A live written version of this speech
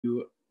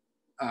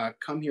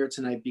come here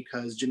tonight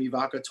because Jimmy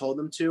Vaca told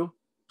them to,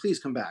 please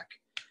come back.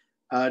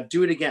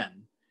 Do it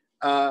again.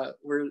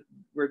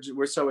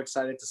 We're so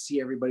excited to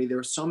see everybody. There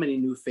are so many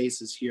new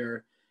faces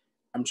here.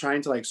 I'm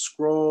trying to like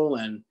scroll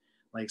and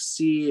like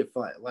see if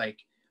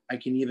I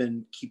can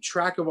even keep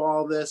track of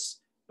all this,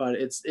 but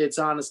it's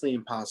honestly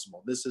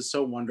impossible. This is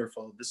so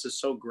wonderful. This is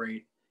so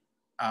great.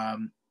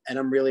 And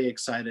I'm really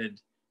excited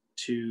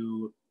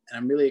to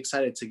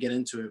get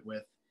into it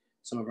with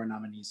some of our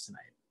nominees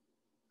tonight.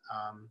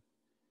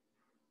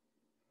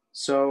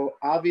 So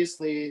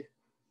obviously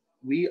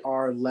we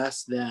are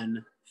less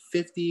than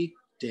 50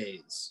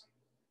 days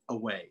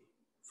away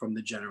from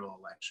the general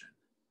election.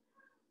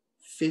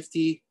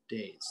 50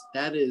 days.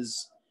 That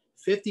is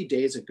 50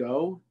 days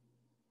ago,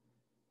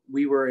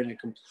 we were in a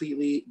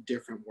completely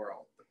different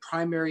world. The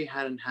primary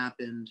hadn't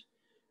happened,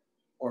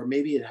 or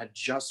maybe it had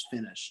just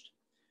finished,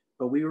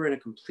 but we were in a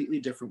completely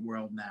different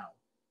world now.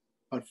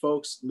 But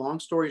folks, long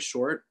story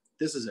short,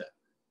 this is it.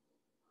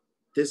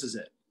 This is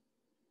it.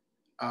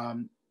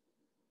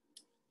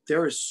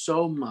 There is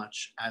so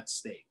much at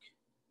stake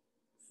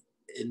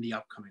in the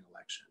upcoming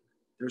election.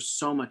 There's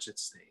so much at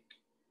stake.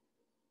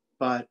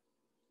 But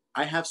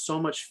I have so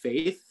much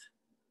faith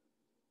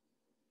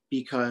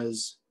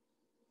because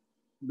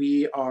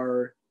we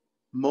are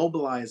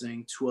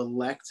mobilizing to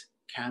elect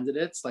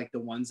candidates like the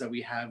ones that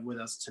we have with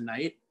us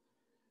tonight.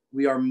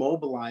 We are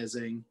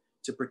mobilizing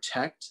to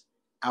protect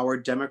our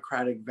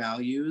democratic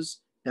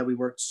values that we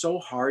worked so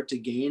hard to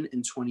gain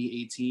in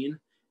 2018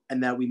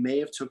 and that we may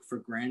have took for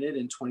granted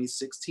in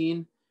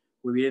 2016,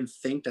 where we didn't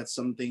think that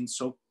something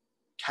so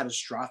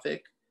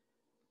catastrophic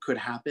could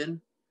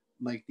happen,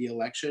 like the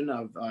election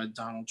of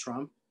Donald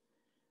Trump.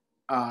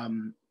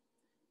 And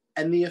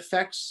the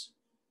effects,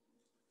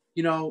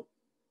 you know,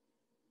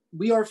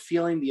 we are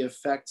feeling the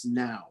effects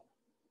now,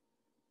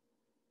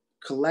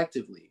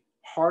 collectively,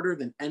 harder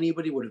than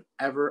anybody would have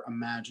ever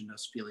imagined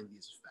us feeling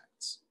these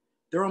effects.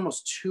 There are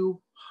almost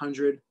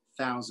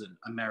 200,000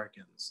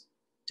 Americans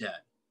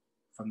dead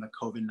from the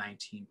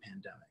COVID-19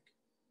 pandemic.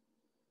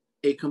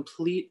 A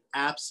complete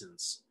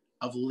absence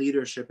of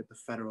leadership at the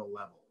federal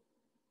level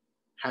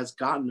has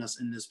gotten us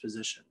in this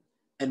position.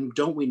 And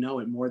don't we know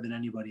it more than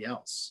anybody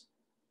else?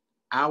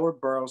 Our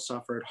borough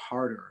suffered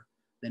harder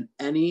than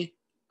any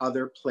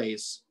other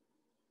place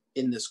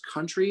in this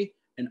country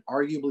and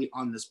arguably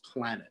on this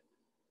planet.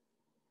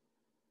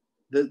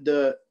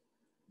 The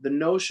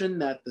notion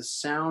that the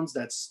sounds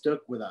that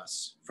stuck with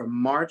us from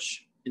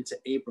March into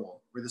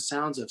April were the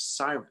sounds of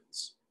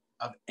sirens,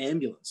 of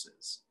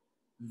ambulances,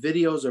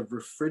 videos of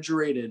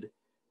refrigerated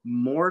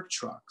morgue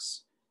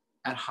trucks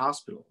at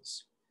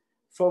hospitals.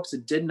 Folks,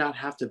 it did not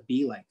have to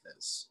be like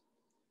this.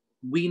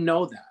 We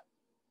know that.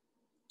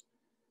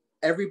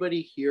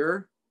 Everybody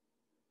here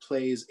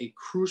plays a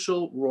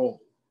crucial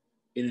role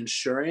in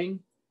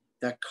ensuring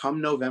that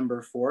come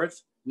November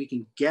 4th, we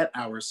can get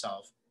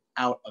ourselves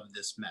out of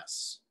this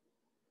mess,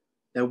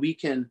 that we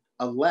can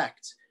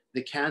elect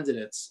the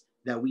candidates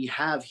that we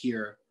have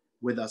here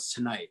with us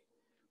tonight.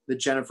 The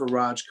Jenifer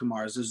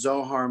Rajkumars, the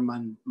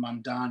Zohran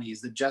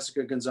Mamdanis, the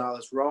Jessica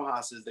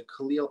Gonzalez-Rojas, the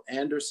Khaleel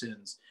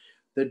Andersons,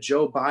 the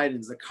Joe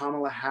Bidens, the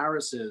Kamala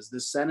Harrises, the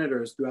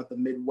senators throughout the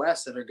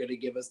Midwest that are going to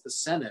give us the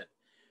Senate,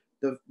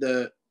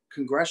 the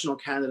congressional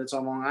candidates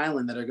on Long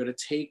Island that are going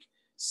to take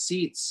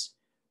seats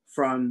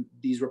from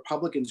these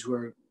Republicans who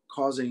are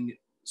causing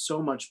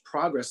so much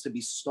progress to be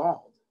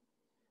stalled.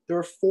 There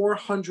are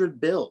 400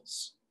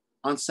 bills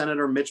on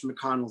Senator Mitch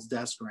McConnell's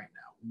desk right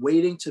now,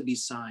 waiting to be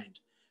signed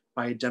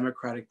by a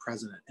Democratic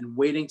president and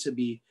waiting to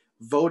be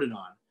voted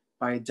on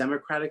by a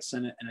Democratic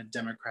Senate and a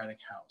Democratic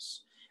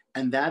House.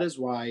 And that is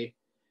why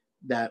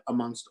that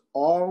amongst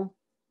all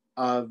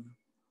of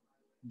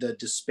the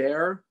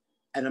despair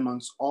and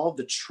amongst all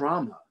the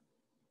trauma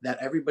that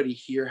everybody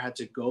here had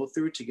to go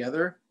through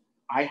together,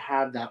 I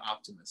have that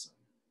optimism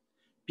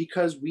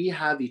because we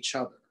have each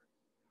other.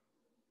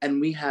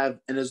 And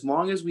as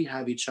long as we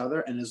have each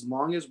other and as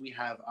long as we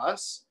have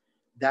us,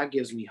 that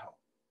gives me hope.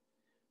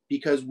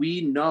 Because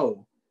we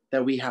know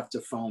that we have to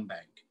phone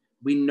bank.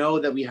 We know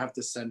that we have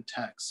to send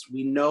texts.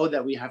 We know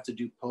that we have to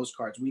do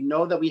postcards. We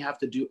know that we have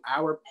to do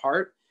our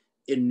part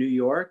in New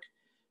York,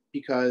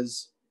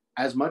 because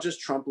as much as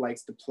Trump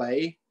likes to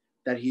play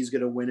that he's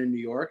going to win in New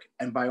York,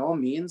 and by all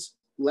means,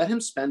 let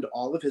him spend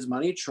all of his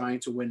money trying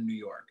to win New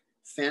York.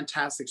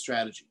 Fantastic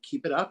strategy.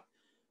 Keep it up.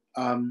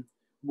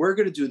 We're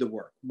going to do the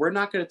work. We're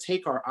not going to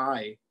take our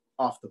eye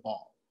off the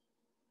ball.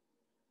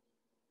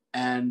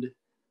 And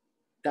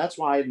that's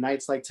why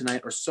nights like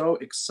tonight are so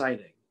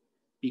exciting,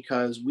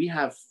 because we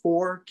have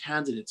 4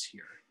 candidates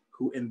here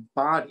who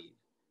embody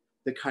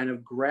the kind of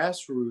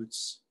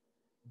grassroots,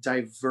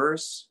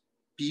 diverse,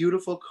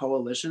 beautiful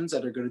coalitions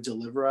that are going to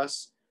deliver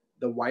us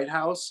the White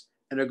House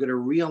and are going to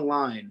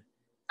realign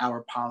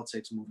our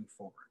politics moving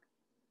forward.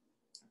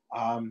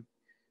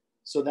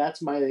 So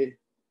that's my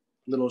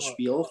little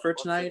spiel for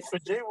tonight.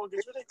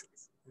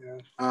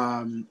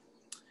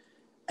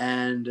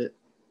 And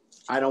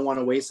I don't want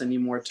to waste any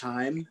more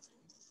time.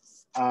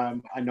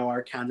 I know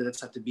our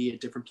candidates have to be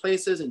at different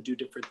places and do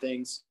different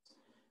things.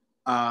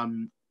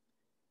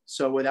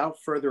 So without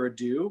further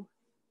ado,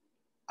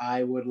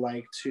 I would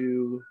like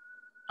to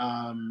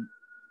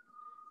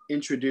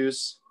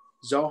introduce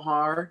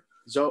Zohran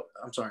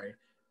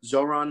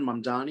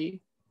Mamdani,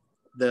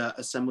 the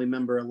Assembly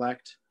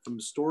Member-elect from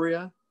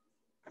Astoria,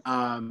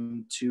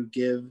 to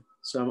give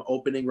some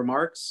opening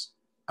remarks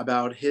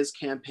about his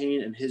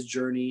campaign and his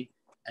journey,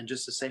 and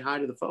just to say hi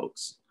to the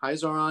folks. Hi,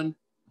 Zohran.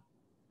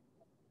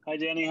 Hi,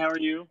 Danny. How are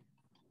you?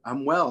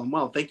 I'm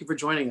well. Thank you for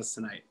joining us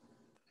tonight.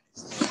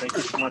 Thank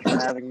you so much for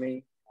having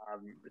me.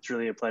 It's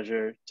really a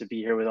pleasure to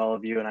be here with all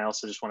of you. And I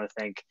also just want to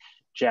thank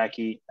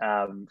Jackie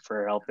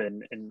for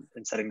helping in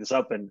setting this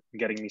up and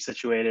getting me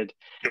situated.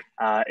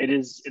 It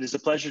is a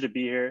pleasure to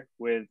be here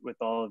with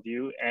all of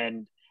you.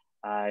 And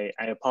I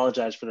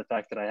apologize for the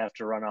fact that I have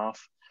to run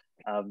off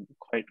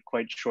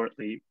quite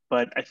shortly.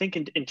 But I think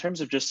in terms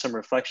of just some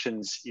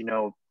reflections,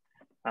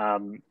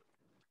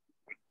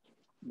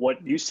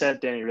 what you said,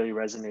 Danny, really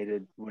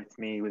resonated with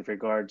me with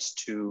regards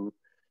to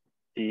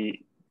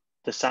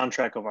the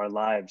soundtrack of our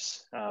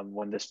lives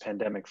when this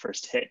pandemic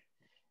first hit,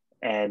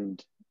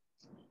 and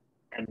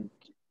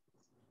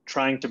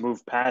trying to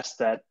move past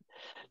that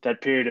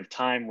period of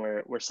time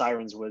where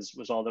sirens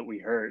was all that we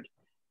heard.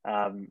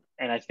 And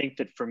I think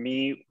that for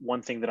me,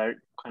 one thing that I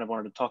kind of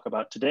wanted to talk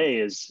about today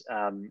is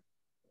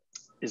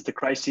the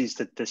crises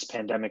that this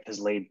pandemic has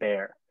laid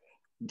bare.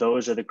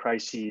 Those are the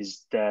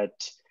crises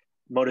that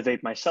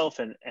motivate myself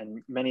and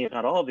many, if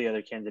not all, of the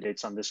other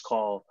candidates on this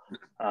call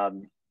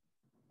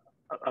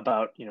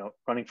about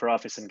running for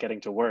office and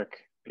getting to work.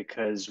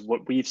 Because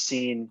what we've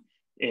seen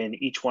in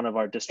each one of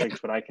our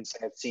districts, what I can say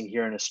I've seen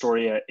here in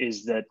Astoria,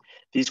 is that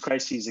these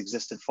crises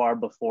existed far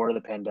before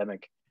the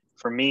pandemic.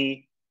 For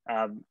me,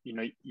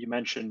 you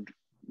mentioned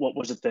what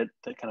was it that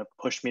kind of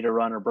pushed me to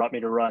run or brought me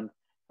to run.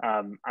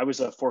 I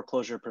was a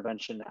foreclosure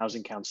prevention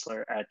housing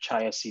counselor at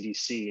Chaya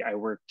CDC. I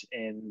worked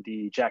in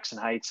the Jackson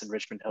Heights and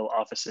Richmond Hill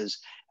offices,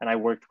 and I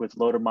worked with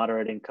low to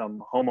moderate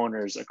income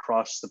homeowners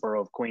across the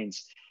borough of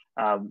Queens,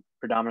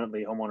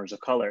 predominantly homeowners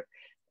of color.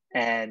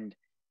 And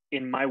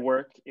in my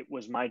work, it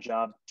was my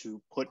job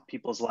to put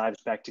people's lives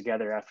back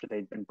together after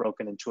they'd been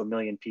broken into a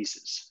million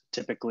pieces,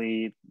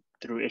 typically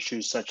through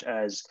issues such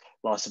as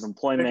loss of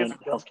employment,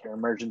 healthcare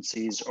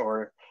emergencies,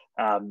 or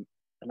an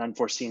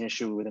unforeseen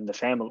issue within the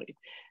family.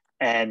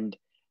 And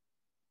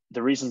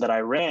the reason that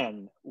I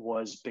ran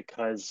was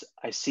because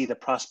I see the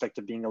prospect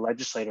of being a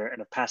legislator and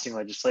of passing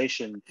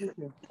legislation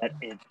that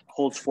it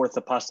holds forth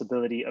the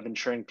possibility of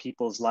ensuring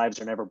people's lives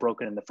are never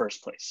broken in the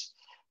first place.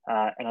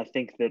 And I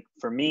think that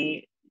for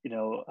me,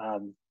 I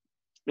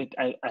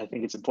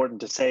think it's important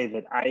to say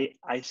that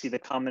I see the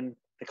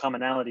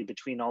commonality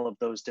between all of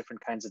those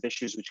different kinds of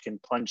issues which can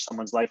plunge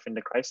someone's life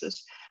into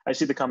crisis. I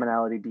see the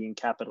commonality being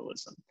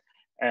capitalism.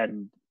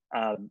 And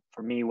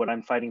for me, what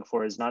I'm fighting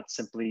for is not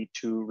simply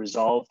to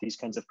resolve these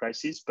kinds of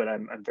crises, but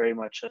I'm very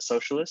much a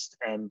socialist,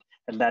 and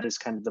that is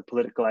kind of the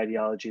political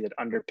ideology that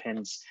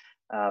underpins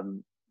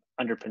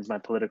my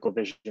political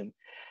vision.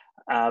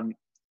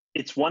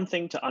 It's one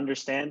thing to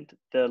understand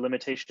the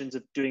limitations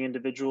of doing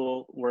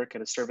individual work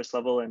at a service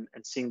level and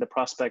seeing the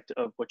prospect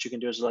of what you can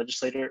do as a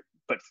legislator,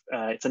 but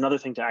it's another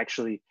thing to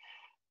actually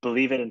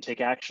believe it and take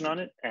action on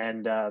it.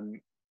 And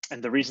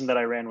the reason that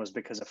I ran was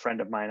because a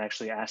friend of mine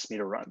actually asked me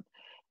to run.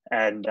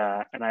 And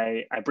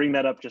I bring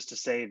that up just to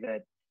say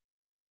that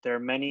there are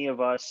many of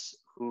us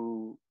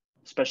who,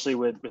 especially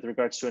with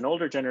regards to an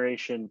older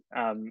generation,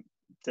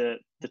 the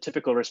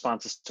typical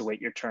response is to wait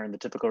your turn. The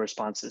typical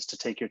response is to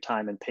take your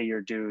time and pay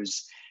your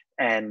dues.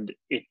 And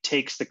it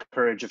takes the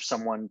courage of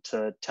someone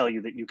to tell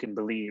you that you can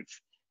believe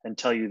and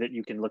tell you that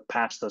you can look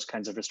past those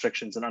kinds of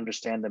restrictions and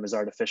understand them as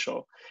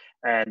artificial.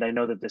 And I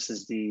know that this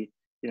is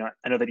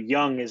I know that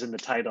young is in the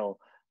title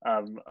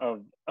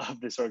of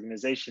this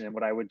organization. And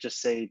what I would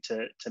just say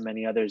to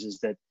many others is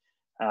that,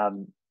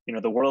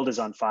 the world is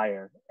on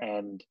fire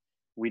and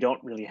we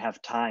don't really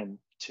have time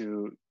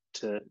to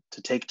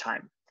take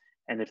time.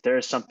 And if there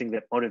is something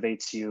that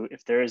motivates you,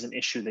 if there is an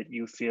issue that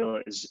you feel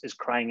is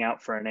crying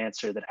out for an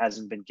answer that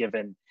hasn't been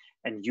given,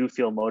 and you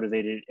feel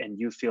motivated and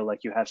you feel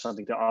like you have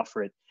something to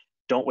offer it,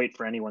 don't wait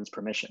for anyone's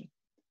permission.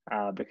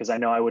 Because I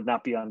know I would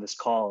not be on this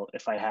call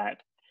if I had.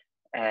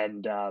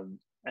 And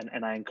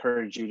I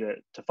encourage you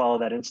to follow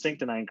that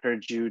instinct, and I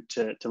encourage you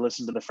to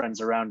listen to the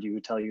friends around you who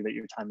tell you that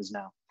your time is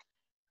now.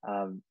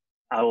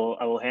 I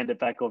will hand it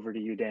back over to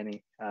you,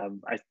 Danny.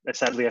 I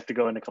sadly have to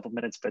go in a couple of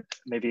minutes, but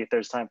maybe if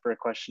there's time for a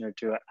question or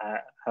two,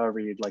 however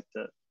you'd like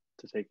to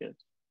take it.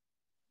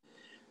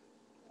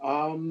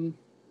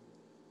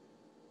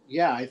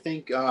 Yeah, I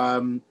think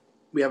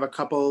we have a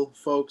couple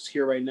folks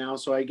here right now,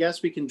 so I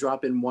guess we can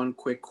drop in one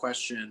quick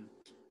question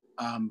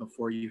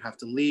before you have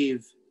to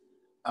leave.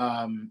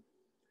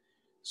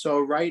 So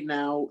right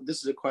now,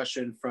 this is a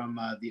question from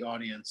the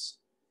audience.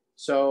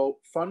 So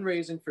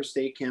fundraising for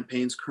state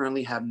campaigns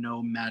currently have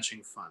no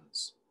matching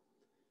funds.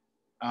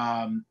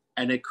 And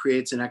it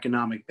creates an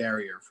economic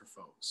barrier for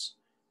folks.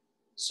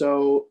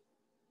 So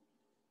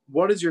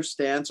what is your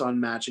stance on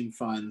matching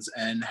funds,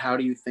 and how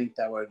do you think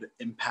that would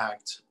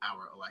impact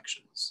our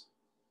elections?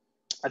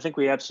 I think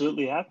we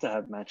absolutely have to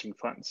have matching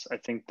funds. I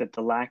think that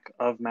the lack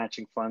of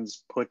matching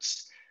funds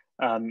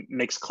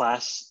makes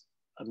class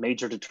a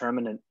major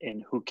determinant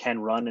in who can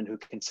run and who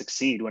can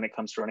succeed when it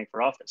comes to running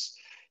for office.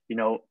 You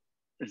know,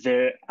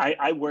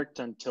 I worked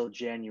until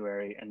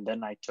January, and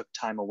then I took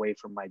time away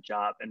from my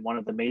job. And one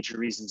of the major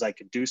reasons I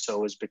could do so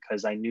was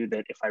because I knew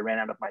that if I ran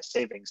out of my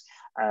savings,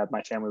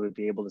 my family would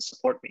be able to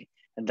support me.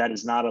 And that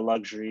is not a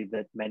luxury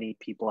that many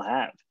people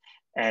have.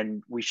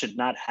 And we should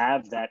not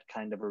have that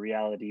kind of a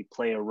reality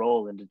play a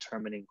role in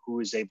determining who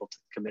is able to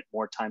commit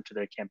more time to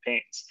their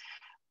campaigns.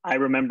 I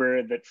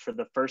remember that for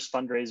the first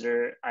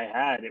fundraiser I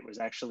had, it was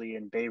actually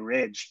in Bay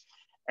Ridge,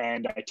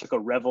 and I took a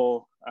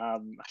Revel,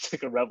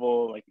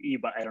 like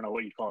e-bike, I don't know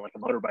what you call it, like a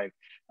motorbike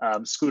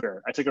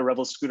scooter. I took a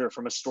Revel scooter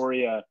from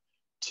Astoria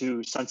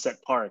to Sunset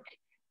Park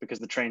because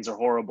the trains are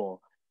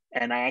horrible.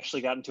 And I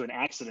actually got into an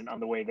accident on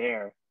the way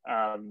there,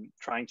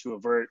 trying to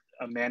avert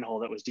a manhole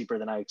that was deeper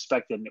than I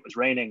expected, and it was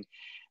raining.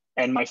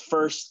 And my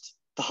first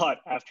thought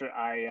after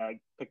I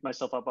picked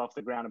myself up off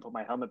the ground and put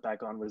my helmet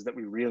back on was that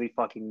we really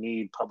fucking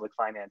need public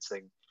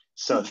financing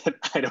so that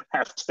I don't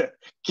have to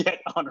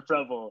get on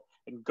Revel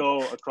and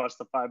go across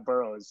the 5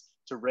 boroughs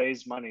to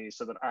raise money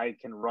so that I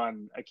can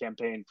run a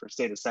campaign for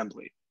state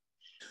assembly.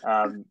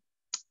 I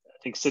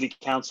think city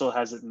council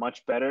has it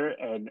much better,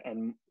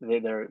 and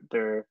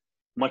they're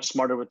much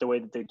smarter with the way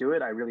that they do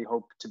it. I really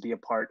hope to be a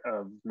part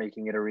of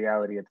making it a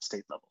reality at the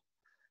state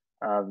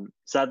level.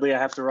 Sadly, I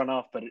have to run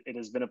off, but it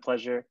has been a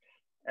pleasure.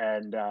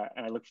 And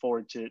I look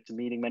forward to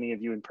meeting many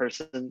of you in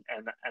person,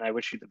 and I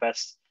wish you the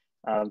best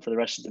for the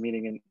rest of the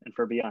meeting and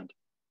for beyond.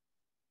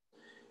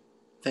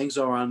 Thanks,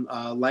 Zohran.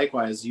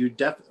 Likewise,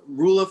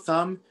 rule of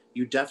thumb,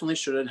 you definitely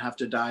shouldn't have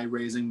to die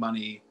raising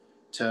money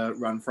to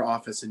run for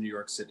office in New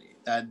York City.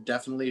 That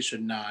definitely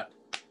should not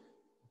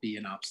be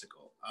an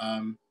obstacle.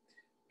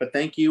 But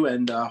thank you,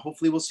 and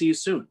hopefully we'll see you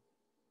soon.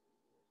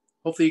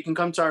 Hopefully you can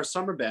come to our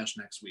summer bash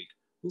next week.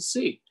 We'll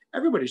see.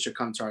 Everybody should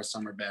come to our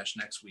summer bash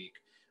next week.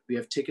 We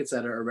have tickets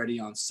that are already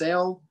on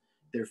sale.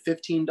 They're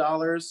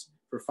 $15.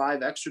 For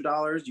 $5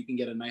 extra, you can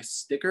get a nice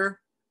sticker,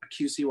 a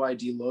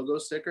QCYD logo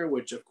sticker,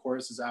 which of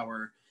course is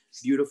our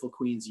beautiful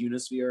Queen's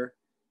Unisphere.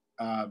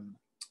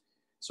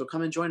 So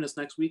come and join us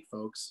next week,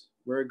 folks.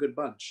 We're a good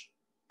bunch.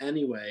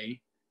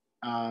 Anyway,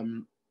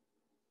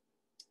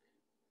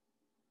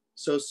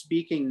 so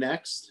speaking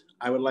next,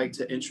 I would like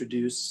to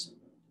introduce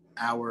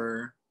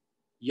our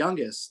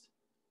youngest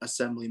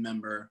assembly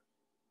member,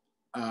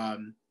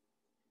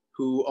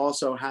 who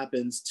also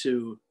happens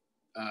to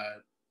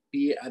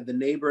be the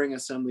neighboring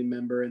assembly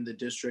member in the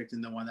district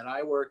and the one that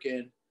I work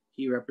in.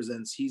 He's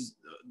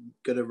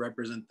going to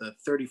represent the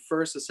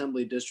 31st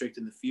Assembly District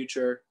in the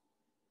future.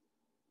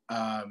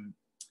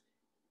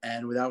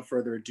 And without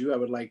further ado, I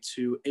would like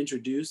to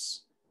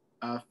introduce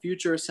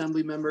future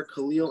Assembly member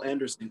Khaleel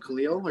Anderson.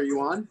 Khaleel, are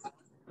you on?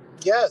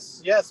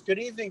 Yes. Good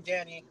evening,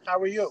 Danny. How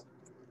are you?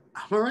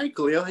 I'm all right,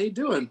 Khaleel. How you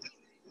doing?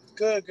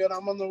 Good.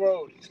 I'm on the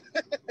road.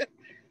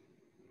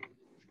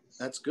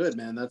 That's good,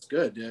 man. That's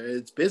good.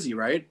 It's busy,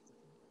 right?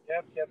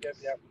 Yep.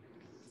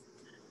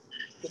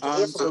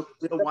 So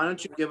why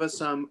don't you give us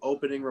some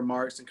opening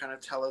remarks and kind of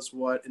tell us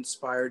what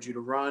inspired you to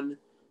run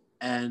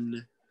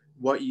and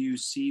what you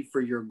see for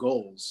your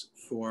goals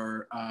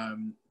for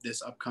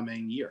this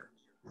upcoming year.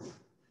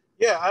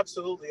 Yeah,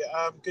 absolutely.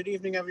 Good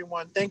evening,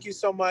 everyone. Thank you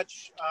so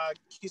much,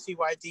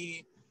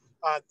 QCYD.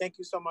 Thank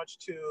you so much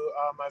to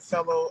my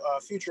fellow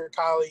future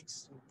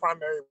colleagues,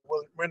 primary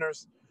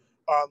winners,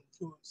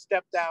 who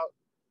stepped out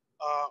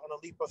on a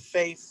leap of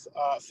faith,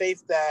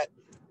 faith that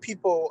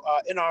people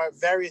in our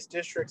various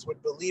districts would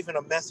believe in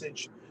a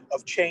message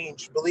of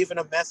change, believe in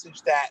a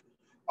message that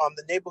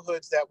the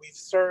neighborhoods that we've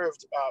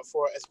served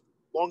for as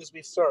long as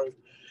we've served,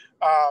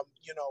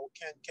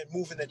 can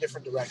move in a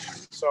different direction.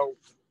 So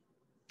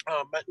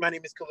my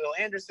name is Khaleel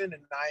Anderson,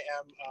 and I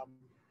am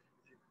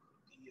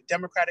the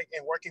Democratic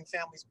and Working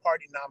Families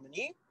Party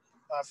nominee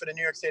for the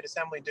New York State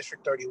Assembly in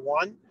District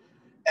 31.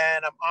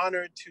 And I'm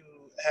honored to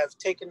have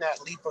taken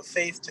that leap of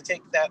faith, to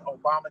take that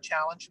Obama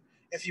challenge,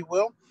 if you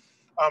will,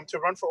 to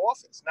run for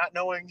office, not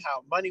knowing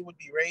how money would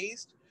be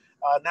raised,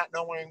 not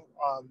knowing,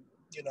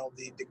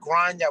 the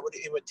grind that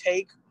it would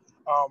take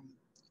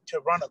to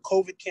run a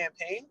COVID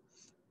campaign,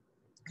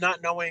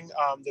 not knowing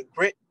the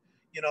grit,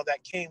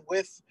 that came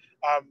with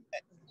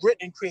grit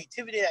and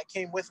creativity that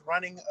came with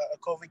running a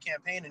COVID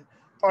campaign. And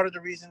part of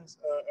the reasons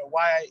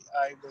why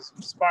I was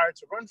inspired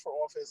to run for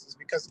office is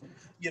because,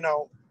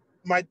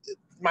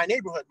 my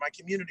neighborhood, my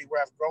community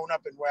where I've grown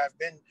up and where I've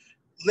been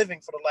living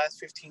for the last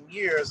 15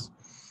 years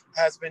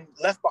has been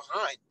left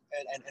behind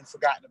and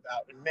forgotten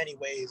about in many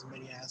ways, in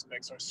many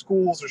aspects. Our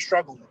schools are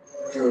struggling.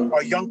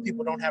 Our young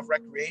people don't have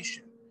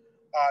recreation.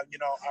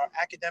 Our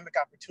academic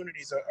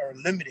opportunities are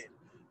limited.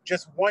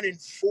 Just 1 in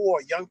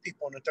 4 young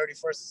people in the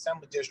 31st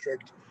Assembly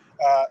District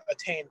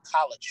attain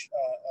college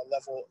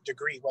level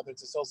degree, whether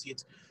it's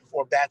associate's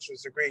or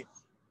bachelor's degree.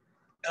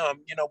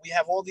 We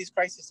have all these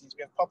crises.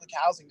 We have public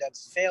housing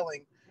that's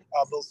failing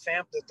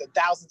the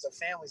thousands of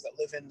families that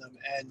live in them.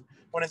 And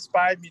what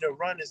inspired me to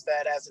run is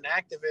that as an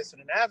activist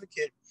and an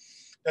advocate,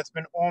 that's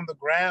been on the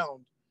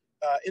ground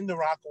in the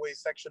Rockaway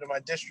section of my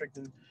district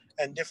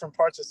and different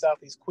parts of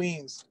Southeast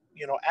Queens,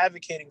 you know,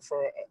 advocating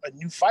for a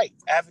new fight,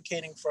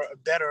 advocating for a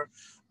better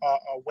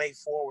way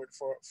forward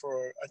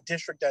for a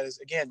district that is,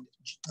 again,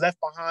 left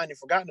behind and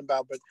forgotten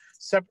about, but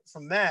separate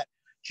from that,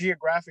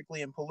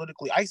 geographically and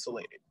politically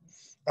isolated.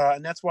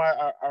 And that's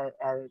why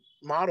our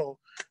motto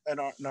and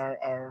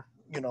our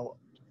you know,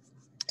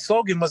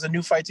 slogan was a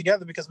new fight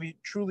together, because we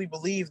truly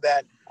believe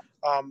that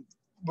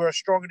we're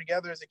stronger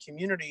together as a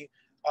community,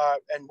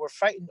 and we're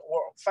fighting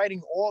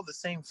all the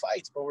same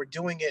fights, but we're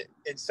doing it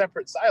in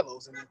separate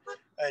silos,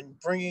 and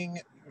bringing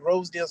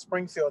Rosedale,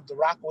 Springfield, the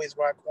Rockaways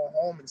where I call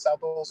home, and South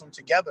Folsom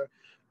together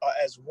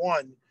as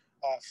one,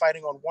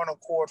 fighting on one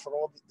accord for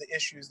all the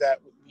issues that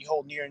we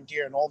hold near and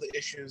dear, and all the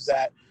issues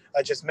that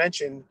I just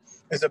mentioned,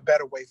 is a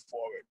better way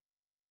forward.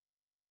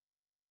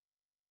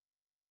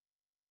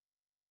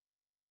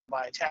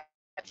 My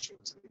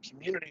attachment to the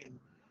community, and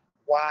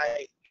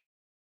why,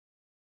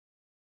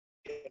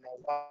 you know,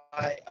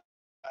 why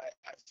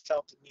I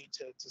felt the need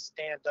to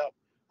stand up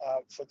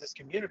for this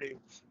community,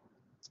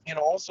 you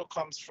know, also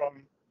comes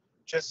from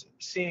just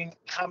seeing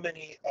how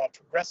many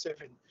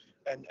progressive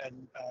and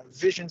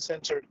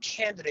vision-centered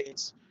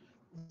candidates,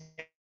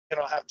 you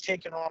know, have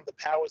taken on the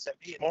powers that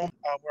be, where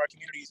our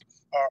communities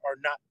are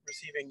not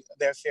receiving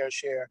their fair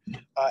share.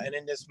 And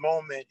in this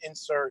moment,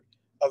 insert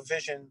a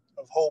vision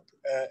of hope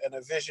and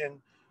a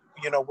vision,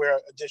 you know, where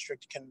a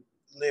district can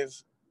live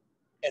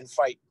and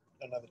fight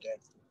another day.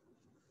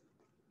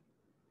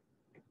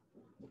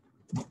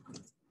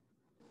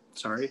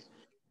 Sorry.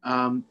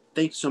 Thank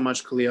you so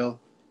much, Khaleel.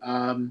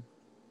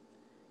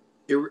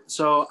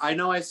 So I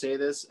know I say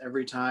this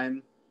every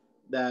time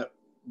that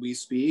we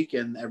speak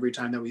and every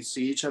time that we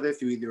see each other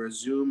through either a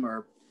Zoom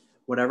or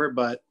whatever,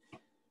 but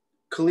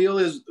Khaleel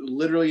is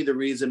literally the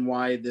reason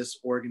why this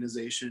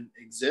organization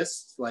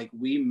exists. Like,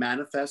 we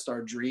manifest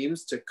our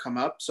dreams to come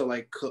up so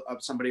like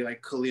somebody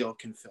like Khaleel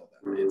can fill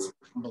them. It's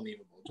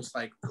unbelievable. Just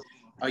like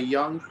a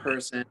young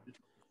person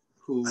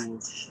who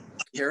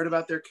cared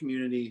about their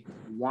community,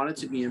 wanted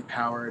to be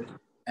empowered,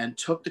 and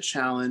took the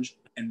challenge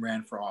and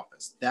ran for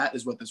office. That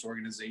is what this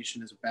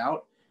organization is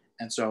about.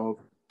 And so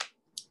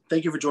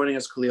thank you for joining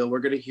us, Khaleel. We're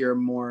going to hear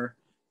more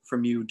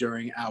from you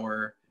during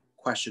our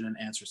question and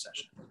answer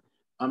session.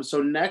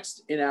 So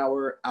next in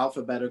our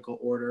alphabetical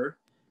order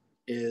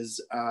is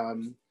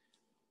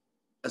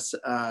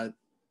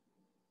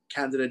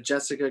candidate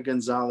Jessica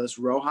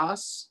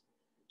Gonzalez-Roja,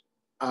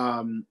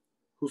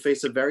 who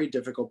faced a very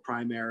difficult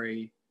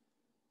primary.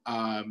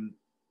 And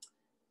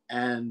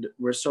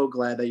we're so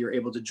glad that you're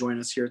able to join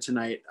us here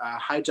tonight.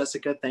 Hi,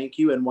 Jessica, thank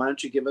you. And why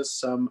don't you give us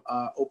some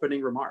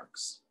opening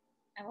remarks?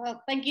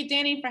 Well, thank you,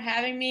 Danny, for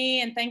having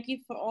me, and thank you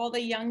for all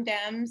the young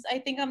Dems. I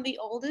think I'm the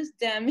oldest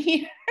Dem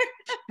here.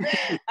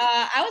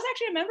 I was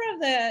actually a member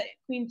of the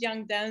Queens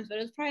Young Dems, but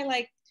it was probably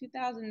like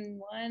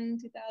 2001,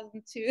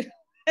 2002.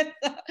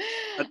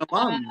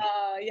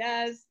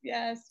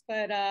 Yes.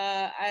 But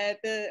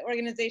the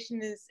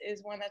organization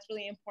is one that's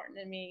really important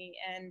to me,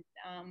 and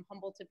I'm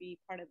humbled to be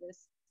part of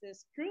this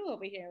crew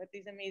over here with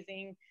these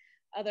amazing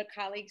other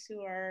colleagues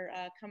who are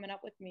coming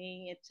up with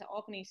me to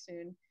Albany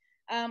soon.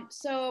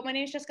 So my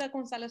name is Jessica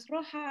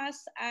Gonzalez-Roja.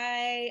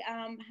 I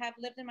have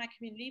lived in my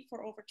community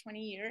for over 20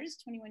 years,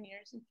 21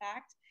 years in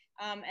fact,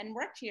 and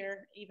worked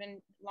here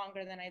even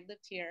longer than I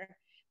lived here.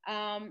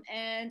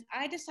 And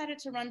I decided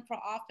to run for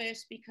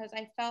office because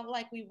I felt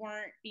like we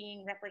weren't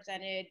being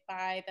represented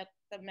by the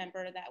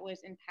member that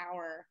was in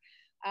power.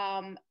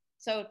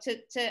 So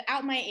to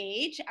out my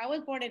age, I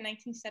was born in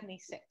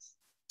 1976.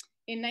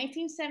 In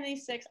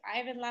 1976,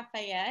 Ivan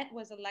Lafayette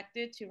was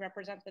elected to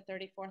represent the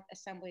 34th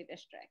Assembly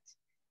District.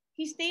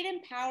 He stayed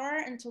in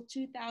power until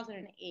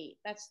 2008.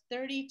 That's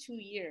 32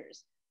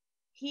 years.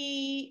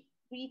 He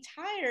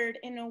retired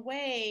in a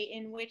way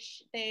in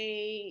which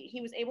he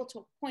was able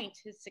to appoint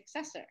his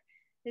successor.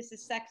 His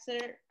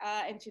successor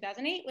in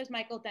 2008 was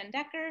Michael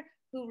Den-Decker,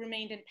 who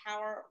remained in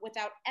power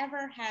without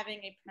ever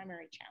having a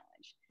primary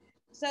challenge.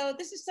 So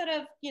this is sort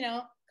of, you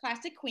know,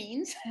 classic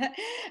Queens.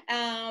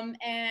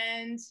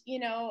 And, you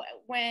know,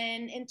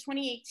 when in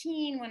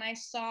 2018, when I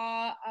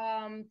saw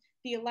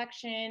the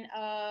election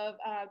of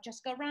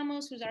Jessica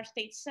Ramos, who's our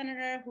state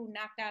senator, who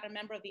knocked out a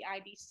member of the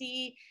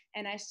IBC.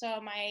 And I saw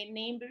my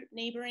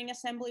neighboring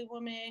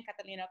assemblywoman,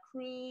 Catalina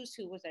Cruz,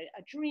 who was a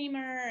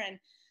dreamer.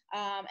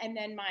 And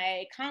then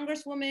my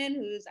congresswoman,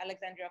 who's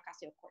Alexandria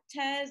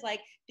Ocasio-Cortez.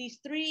 Like, these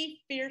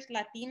three fierce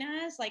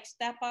Latinas, like,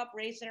 step up,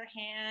 raise their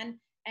hand,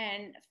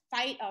 and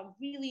fight a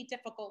really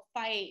difficult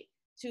fight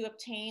to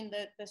obtain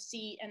the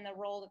seat and the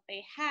role that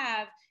they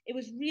have. It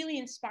was really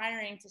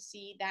inspiring to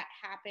see that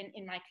happen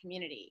in my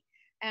community.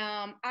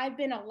 I've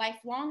been a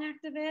lifelong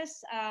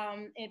activist.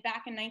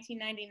 Back in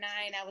 1999,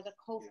 I was a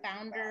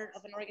co-founder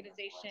of an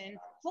organization,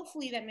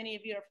 hopefully that many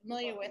of you are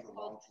familiar with,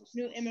 called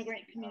New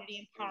Immigrant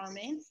Community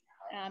Empowerment.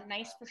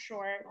 NICE for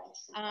short.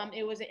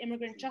 It was an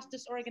immigrant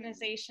justice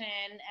organization,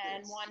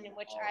 and one in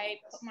which I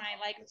put my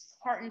like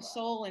heart and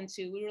soul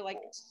into. We were like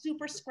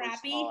super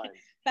scrappy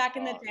back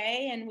in the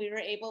day, and we were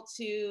able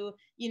to,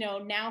 you know,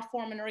 now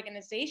form an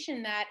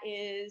organization that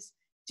is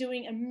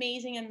doing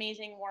amazing,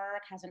 amazing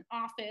work, has an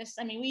office.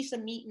 I mean, we used to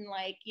meet in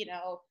like, you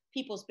know,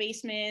 people's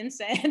basements,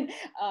 and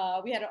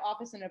we had an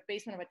office in a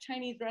basement of a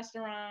Chinese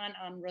restaurant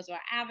on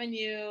Roosevelt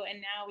Avenue,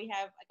 and now we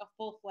have like a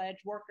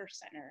full-fledged worker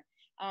center.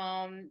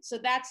 So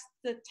that's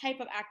the type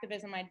of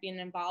activism I'd been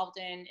involved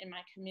in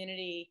my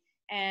community.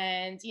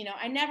 And, you know,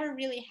 I never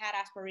really had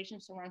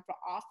aspirations to run for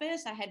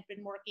office. I had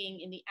been working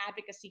in the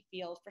advocacy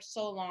field for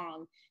so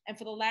long. And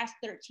for the last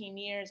 13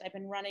 years, I've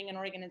been running an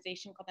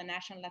organization called the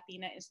National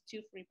Latina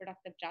Institute for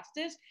Reproductive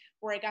Justice,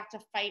 where I got to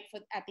fight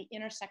at the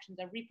intersections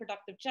of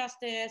reproductive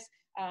justice,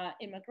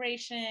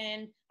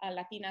 immigration,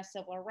 Latina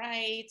civil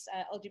rights,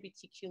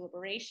 LGBTQ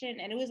liberation.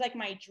 And it was like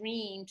my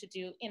dream to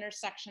do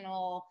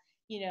intersectional,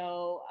 you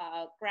know,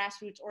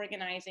 grassroots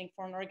organizing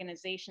for an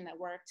organization that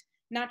worked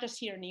not just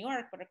here in New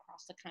York, but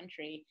across the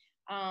country.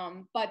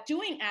 But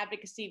doing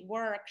advocacy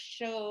work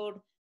showed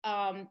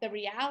the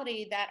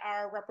reality that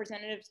our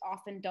representatives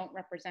often don't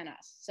represent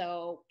us.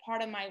 So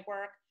part of my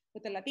work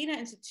with the Latina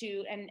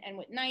Institute and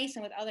with NICE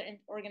and with other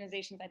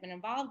organizations I've been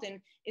involved in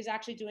is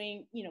actually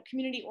doing, you know,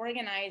 community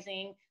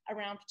organizing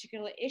around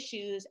particular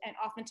issues, and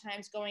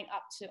oftentimes going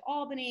up to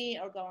Albany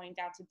or going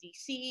down to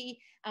DC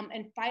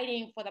and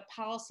fighting for the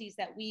policies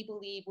that we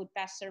believe would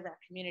best serve our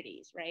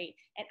communities, right?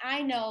 And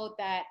I know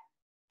that,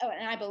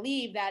 and I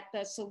believe that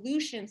the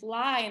solutions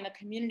lie in the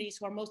communities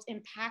who are most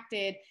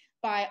impacted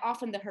by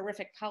often the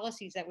horrific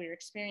policies that we're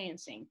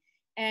experiencing.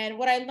 And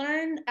what I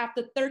learned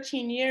after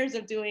 13 years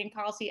of doing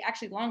policy,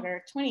 actually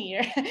longer, 20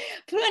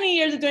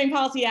 years of doing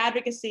policy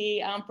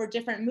advocacy for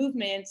different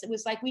movements, it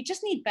was like, we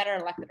just need better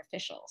elected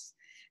officials.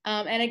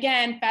 And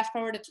again, fast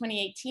forward to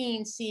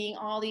 2018, seeing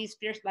all these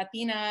fierce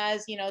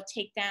Latinas, you know,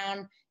 take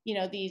down, you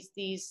know,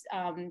 these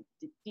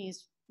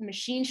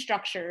machine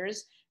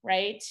structures,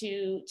 right,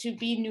 to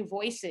be new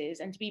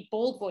voices and to be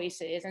bold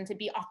voices and to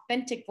be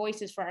authentic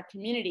voices for our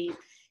community.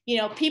 You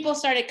know, people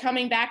started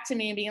coming back to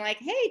me and being like,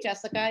 hey,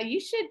 Jessica, you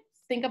should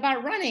think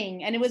about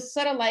running. And it was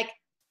sort of like,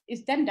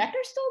 is Den Decker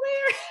still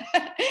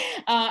there?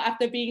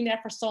 After being there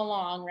for so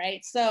long,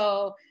 right?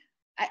 So,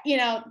 you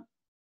know,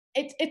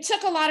 it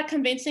took a lot of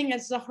convincing,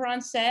 as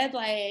Zohran said,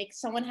 like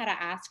someone had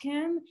to ask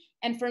him.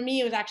 And for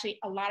me, it was actually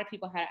a lot of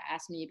people had to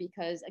ask me,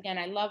 because again,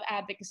 I love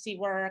advocacy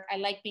work. I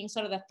like being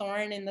sort of the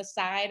thorn in the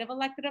side of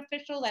elected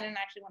officials. I didn't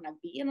actually want to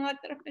be an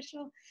elected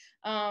official.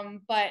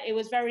 But it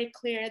was very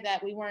clear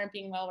that we weren't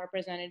being well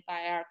represented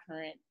by our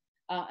current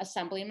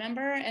assembly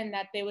member, and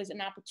that there was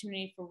an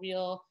opportunity for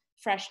real,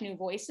 fresh new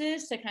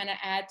voices to kind of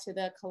add to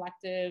the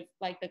collective,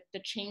 like the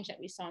change that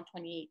we saw in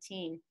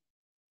 2018.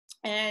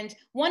 And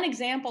one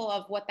example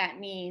of what that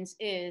means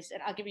is,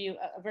 and I'll give you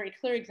a very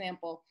clear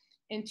example.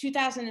 In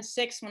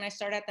 2006, when I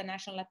started at the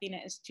National Latina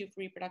Institute for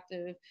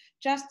Reproductive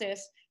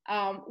Justice,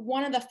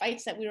 one of the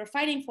fights that we were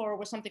fighting for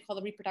was something called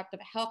the Reproductive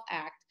Health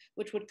Act,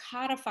 which would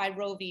codify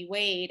Roe v.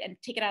 Wade and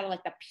take it out of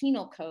like the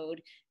penal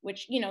code,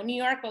 which, you know,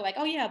 New York were like,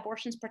 oh yeah,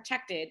 abortion's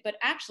protected, but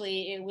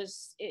actually it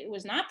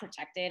was not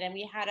protected, and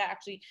we had to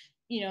actually,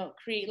 you know,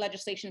 create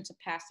legislation to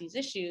pass these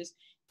issues.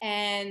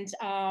 And,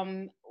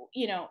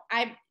 you know,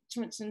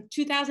 since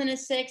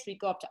 2006, we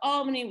go up to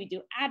Albany, we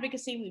do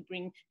advocacy, we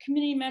bring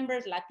community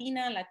members,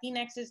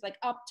 Latinxes, like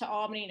up to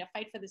Albany to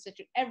fight for this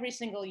issue every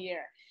single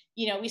year.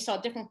 You know, we saw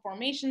different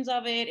formations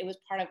of it. It was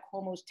part of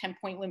Cuomo's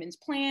 10-point women's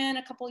plan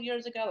a couple of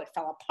years ago. It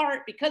fell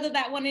apart because of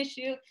that one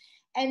issue.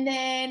 And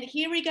then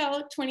here we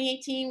go,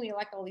 2018, we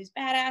elect all these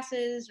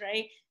badasses,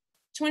 right?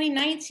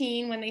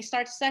 2019, when they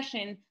start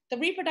session, the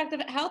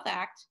Reproductive Health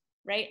Act,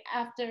 right,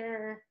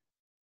 after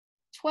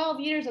 12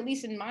 years, at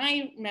least in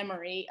my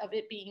memory of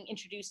it being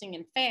introducing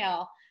and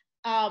fail,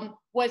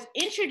 was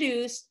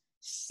introduced,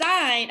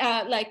 signed,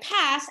 like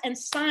passed and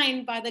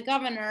signed by the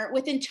governor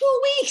within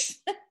 2 weeks,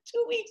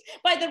 2 weeks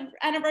by the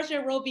anniversary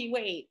of Roe v.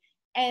 Wade.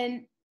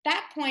 And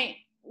that point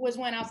was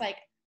when I was like,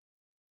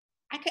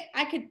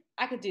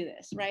 I could do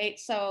this, right?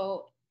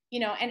 So, you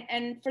know,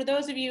 and for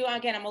those of you,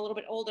 again, I'm a little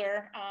bit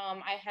older.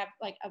 I have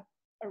like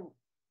a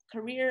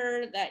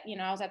career that, you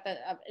know, I was at the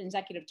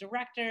executive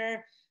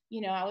director. You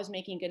know, I was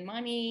making good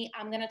money.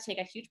 I'm going to take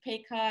a huge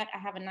pay cut. I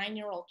have a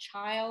 9-year-old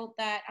child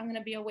that I'm going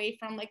to be away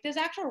from. Like, there's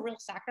actual real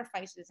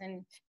sacrifices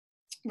in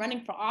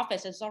running for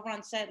office. As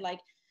Zohran said, like,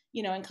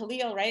 you know, and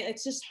Khaleel, right?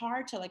 It's just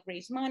hard to like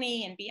raise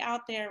money and be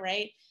out there,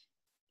 right?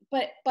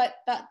 But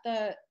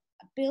the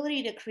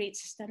ability to create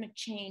systemic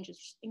change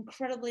is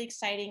incredibly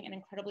exciting and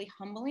incredibly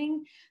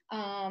humbling.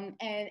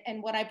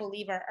 And what I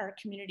believe our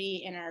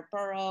community and our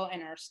borough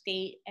and our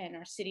state and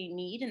our city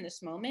need in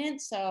this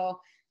moment. So,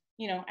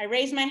 you know, I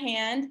raised my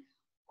hand.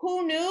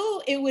 Who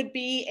knew it would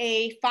be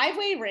a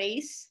 5-way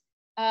race,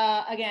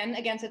 again,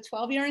 against a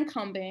 12-year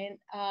incumbent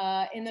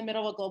in the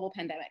middle of a global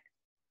pandemic?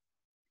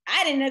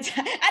 I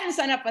didn't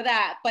sign up for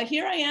that, but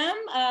here I am.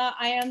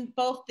 I am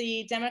both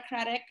the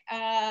Democratic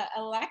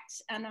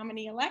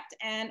nominee elect,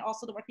 and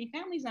also the Working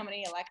Families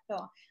nominee elect. So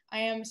I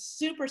am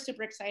super,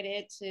 super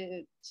excited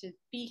to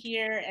be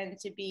here and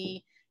to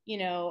be,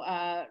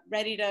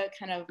 ready to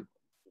kind of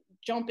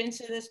jump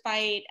into this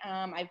fight.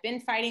 I've been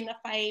fighting the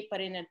fight,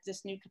 but in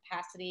this new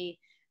capacity.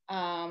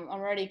 I'm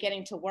already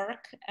getting to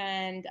work,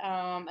 and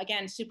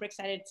again, super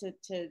excited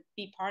to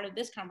be part of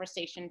this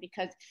conversation,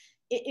 because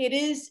it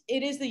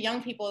is the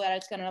young people that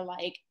it's going to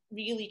like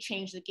really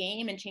change the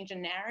game and change the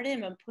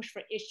narrative and push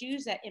for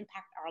issues that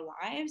impact our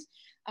lives.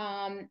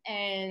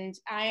 And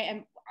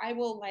I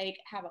will like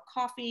have a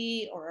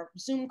coffee or a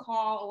Zoom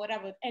call or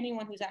whatever with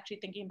anyone who's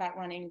actually thinking about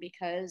running,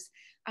 because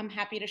I'm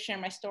happy to share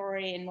my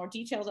story and more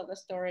details of the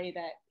story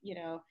that,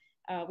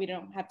 we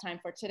don't have time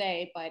for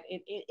today, but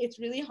it's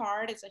really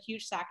hard. It's a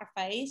huge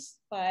sacrifice,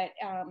 but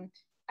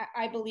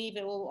I believe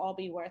it will all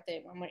be worth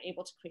it when we're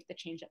able to create the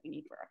change that we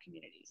need for our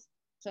communities.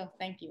 So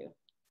thank you.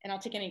 And I'll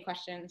take any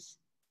questions.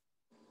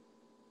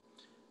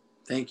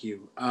 Thank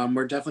you.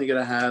 We're definitely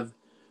going to have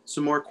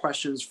some more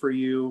questions for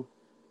you,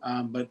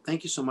 but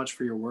thank you so much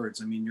for your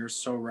words. I mean, you're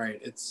so right.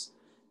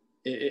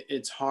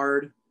 It's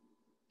hard,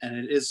 and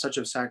it is such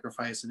a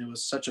sacrifice, and it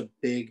was such a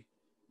big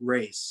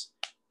race,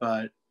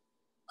 but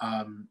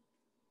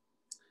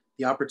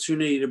the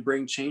opportunity to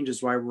bring change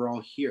is why we're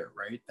all here,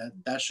 right?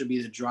 That should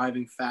be the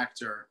driving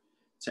factor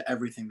to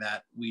everything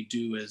that we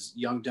do as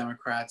young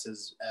Democrats,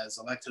 as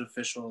elected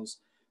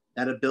officials.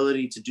 That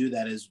ability to do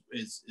that is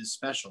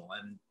special,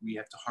 and we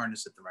have to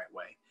harness it the right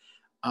way.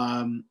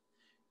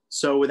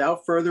 So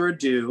without further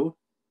ado,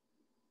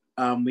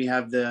 we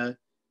have the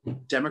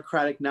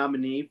Democratic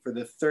nominee for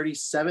the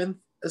 37th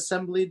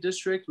Assembly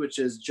District, which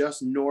is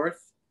just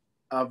north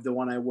of the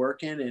one I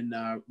work in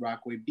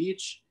Rockaway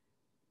Beach.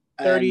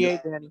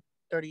 38, Danny.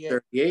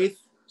 38th.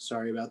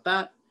 Sorry about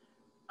that.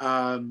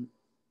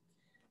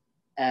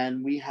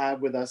 And we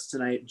have with us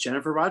tonight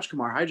Jenifer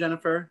Rajkumar. Hi,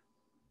 Jenifer.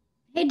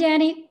 Hey,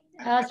 Danny.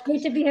 It's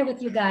great to be here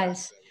with you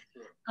guys.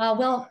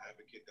 Well,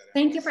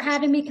 thank you for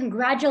having me.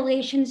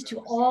 Congratulations to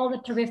all the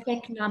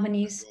terrific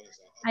nominees.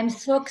 I'm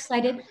so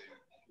excited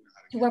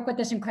to work with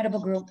this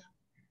incredible group.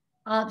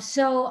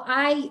 So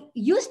I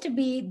used to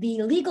be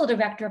the legal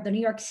director of the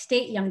New York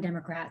State Young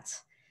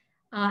Democrats.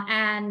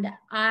 And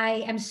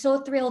I am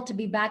so thrilled to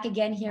be back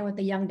again here with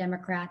the Young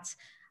Democrats.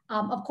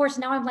 Of course,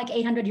 now I'm like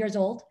 800 years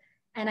old.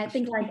 And I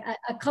think like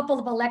a couple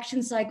of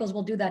election cycles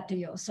will do that to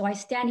you. So I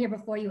stand here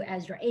before you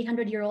as your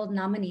 800-year-old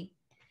nominee.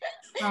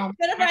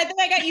 Jennifer, I think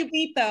I got you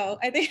beat though.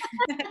 I think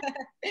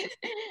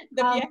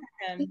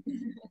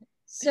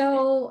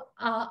So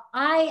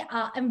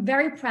I am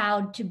very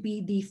proud to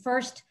be the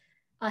first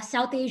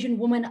South Asian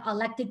woman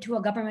elected to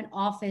a government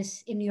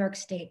office in New York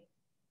State.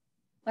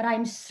 But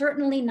I'm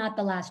certainly not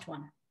the last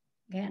one.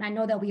 Okay? And I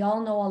know that we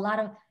all know a lot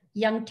of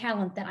young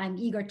talent that I'm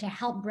eager to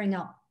help bring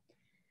up.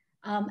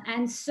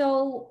 And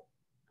so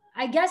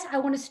I guess I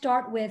want to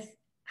start with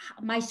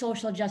my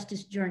social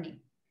justice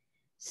journey.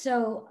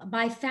 So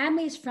my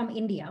family is from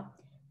India,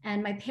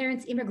 and my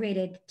parents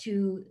immigrated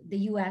to the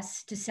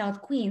US, to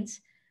South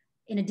Queens,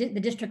 in the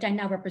district I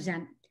now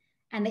represent.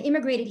 And they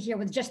immigrated here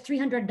with just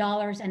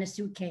 $300 and a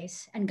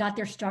suitcase and got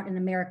their start in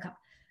America.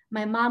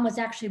 My mom was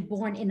actually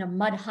born in a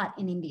mud hut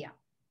in India.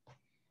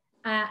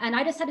 And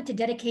I decided to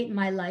dedicate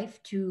my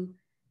life to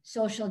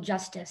social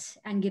justice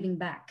and giving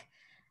back.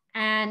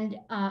 And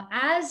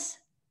as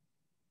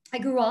I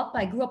grew up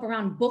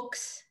around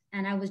books,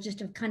 and I was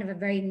just kind of a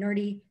very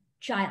nerdy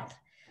child.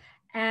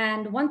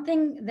 And one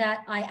thing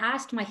that I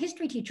asked my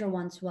history teacher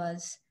once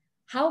was,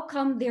 how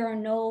come there are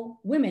no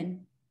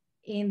women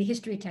in the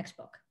history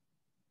textbook?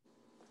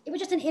 It was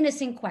just an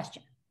innocent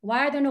question.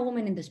 Why are there no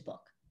women in this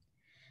book?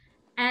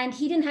 And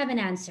he didn't have an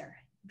answer.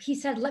 He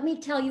said, let me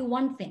tell you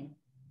one thing.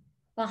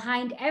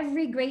 Behind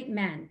every great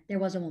man, there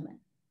was a woman.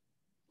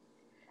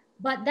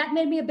 But that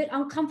made me a bit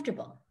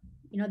uncomfortable.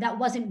 That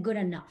wasn't good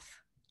enough.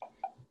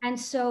 And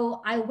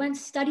so I went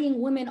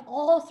studying women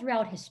all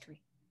throughout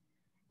history.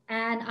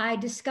 And I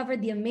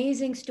discovered the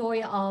amazing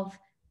story of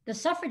the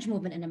suffrage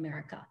movement in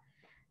America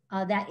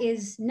that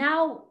is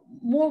now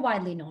more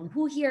widely known.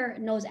 Who here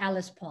knows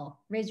Alice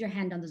Paul? Raise your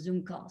hand on the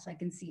Zoom call so I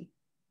can see.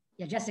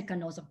 Yeah, Jessica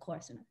knows, of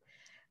course.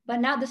 But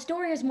now the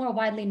story is more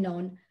widely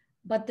known,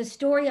 but the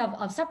story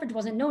of suffrage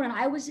wasn't known. And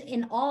I was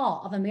in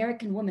awe of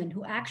American women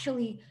who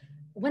actually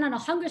went on a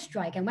hunger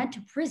strike and went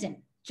to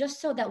prison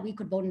just so that we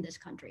could vote in this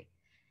country.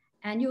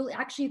 And you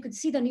could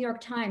see the New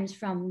York Times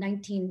from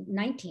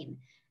 1919.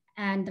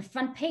 And the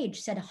front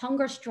page said,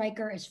 hunger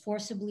striker is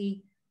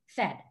forcibly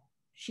fed.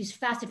 She's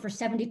fasted for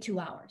 72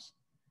 hours.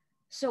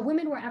 So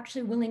women were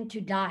actually willing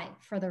to die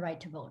for the right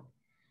to vote.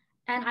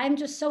 And I'm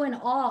just so in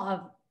awe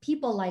of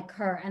people like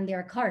her and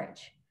their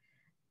courage.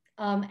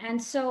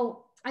 And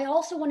so I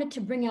also wanted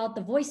to bring out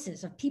the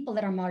voices of people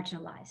that are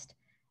marginalized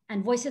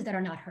and voices that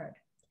are not heard.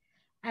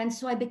 And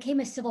so I became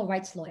a civil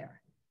rights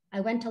lawyer. I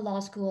went to law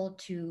school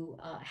to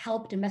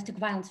help domestic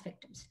violence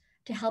victims,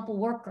 to help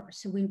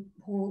workers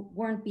who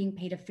weren't being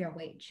paid a fair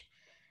wage.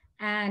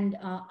 And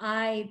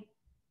I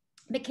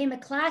became a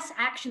class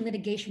action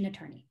litigation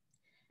attorney.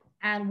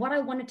 And what I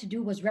wanted to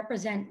do was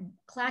represent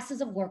classes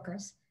of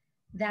workers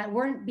that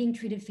weren't being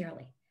treated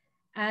fairly.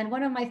 And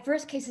one of my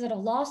first cases out of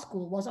law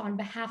school was on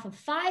behalf of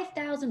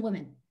 5,000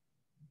 women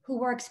who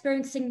were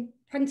experiencing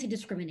pregnancy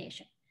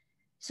discrimination.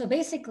 So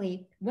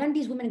basically, when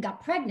these women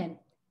got pregnant,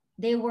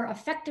 they were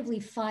effectively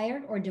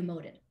fired or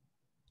demoted.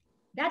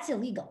 That's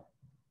illegal,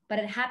 but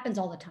it happens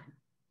all the time.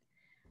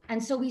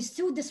 And so we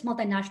sued this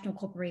multinational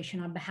corporation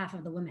on behalf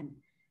of the women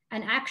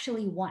and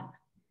actually won.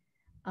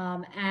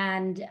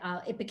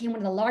 It became one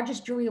of the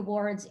largest jury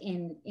awards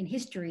in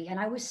history. And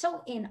I was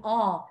so in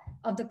awe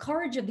of the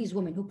courage of these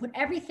women who put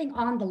everything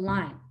on the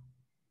line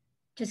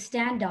to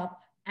stand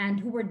up and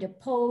who were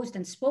deposed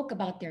and spoke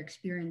about their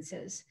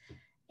experiences.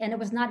 And it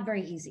was not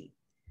very easy.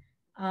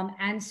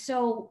 And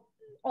so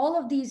all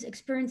of these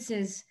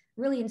experiences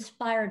really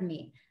inspired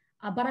me.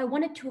 But I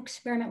wanted to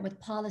experiment with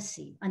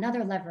policy,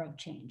 another lever of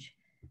change.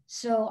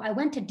 So I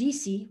went to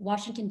DC,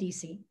 Washington,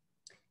 DC.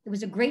 It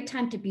was a great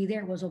time to be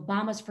there. It was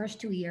Obama's first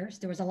 2 years.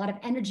 There was a lot of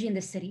energy in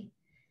the city.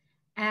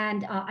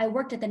 And I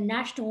worked at the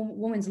National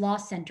Women's Law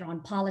Center on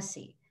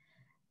policy.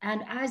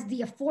 And as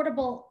the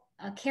Affordable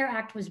Care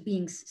Act was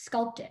being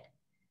sculpted,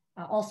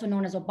 also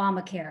known as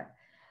Obamacare,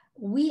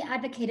 we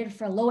advocated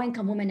for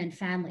low-income women and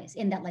families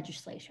in that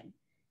legislation,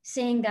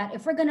 saying that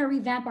if we're going to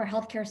revamp our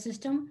healthcare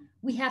system,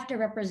 we have to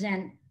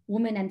represent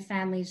women and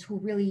families who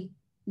really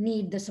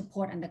need the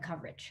support and the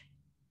coverage.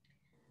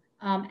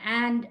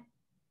 And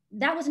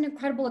that was an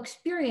incredible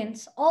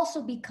experience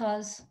also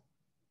because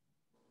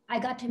I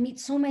got to meet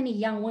so many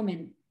young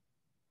women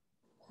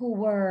who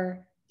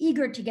were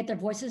eager to get their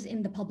voices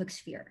in the public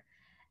sphere.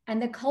 And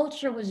the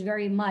culture was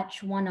very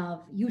much one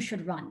of, you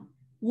should run,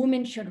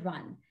 women should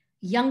run,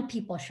 young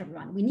people should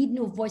run. We need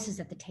new voices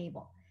at the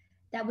table.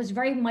 That was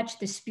very much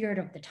the spirit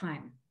of the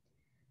time.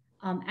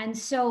 And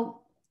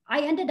so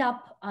I ended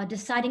up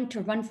deciding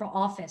to run for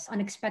office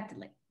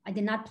unexpectedly. I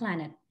did not plan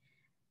it,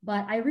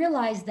 but I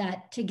realized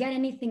that to get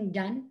anything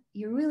done,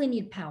 you really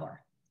need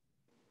power.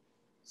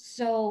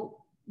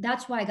 So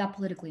that's why I got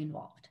politically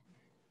involved.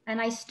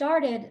 And I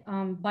started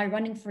by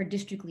running for a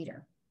district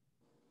leader.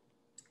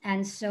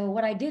 And so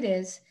what I did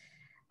is,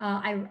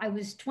 I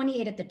was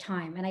 28 at the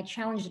time, and I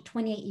challenged a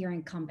 28-year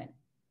incumbent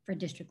for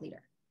district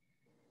leader.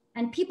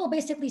 And people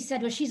basically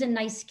said, well, she's a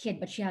nice kid,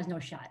 but she has no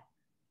shot.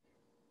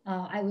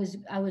 I was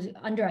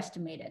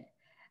underestimated.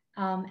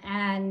 How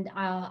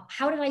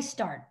did I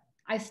start?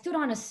 I stood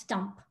on a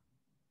stump,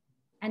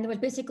 and there was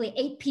basically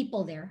 8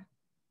 people there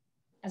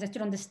as I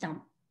stood on the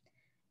stump.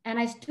 And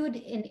I stood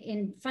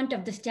in front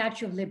of the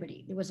Statue of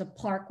Liberty. There was a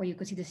park where you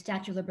could see the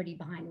Statue of Liberty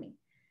behind me.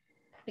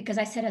 Because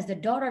I said, as the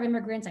daughter of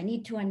immigrants, I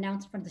need to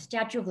announce in front of the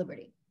Statue of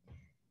Liberty.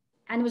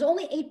 And there was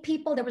only 8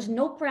 people. There was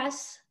no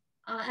press.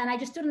 And I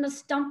just stood on a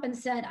stump and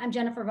said, I'm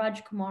Jenifer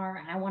Rajkumar,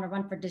 and I want to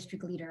run for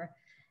district leader.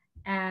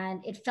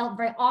 And it felt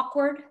very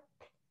awkward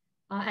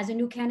as a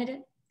new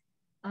candidate.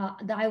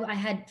 I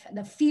had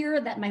the fear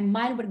that my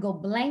mind would go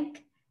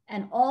blank,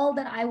 and all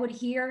that I would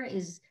hear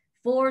is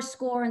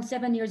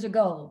 77 years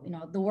ago,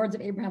 the words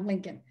of Abraham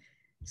Lincoln.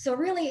 So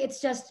really,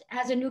 it's just,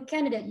 as a new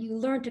candidate, you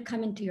learn to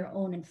come into your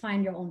own and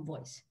find your own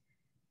voice.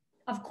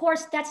 Of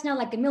course, that's now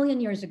like a million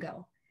years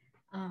ago,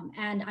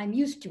 and I'm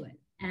used to it.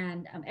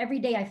 And every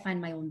day I find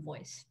my own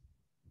voice.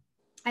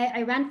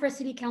 I ran for a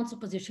city council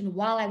position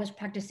while I was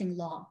practicing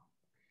law.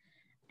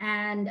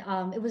 And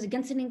it was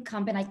against an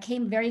incumbent. I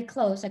came very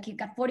close. I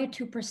got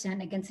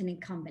 42% against an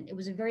incumbent. It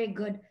was a very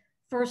good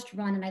first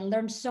run, and I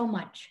learned so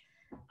much.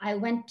 I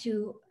went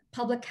to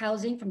public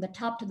housing from the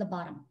top to the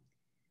bottom.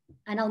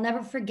 And I'll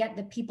never forget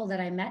the people that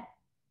I met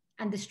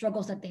and the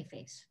struggles that they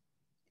face.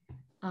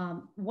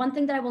 One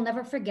thing that I will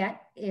never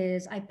forget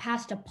is I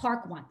passed a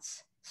park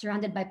once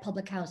surrounded by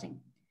public housing.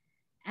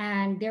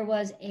 And there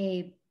was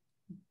the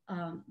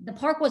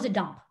park was a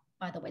dump,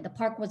 by the way. The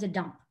park was a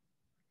dump.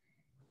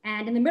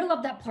 And in the middle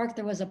of that park,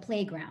 there was a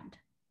playground.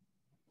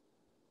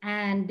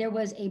 And there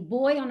was a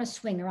boy on a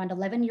swing around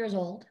 11 years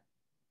old,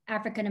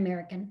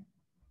 African-American.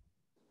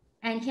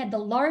 And he had the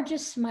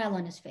largest smile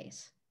on his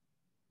face,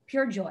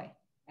 pure joy,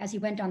 as he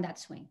went on that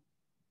swing.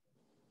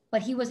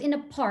 But he was in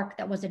a park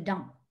that was a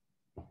dump.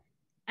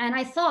 And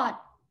I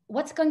thought,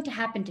 what's going to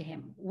happen to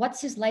him?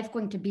 What's his life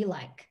going to be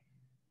like?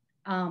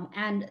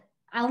 And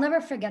I'll never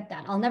forget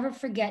that. I'll never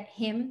forget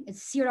him.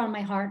 It's seared on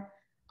my heart.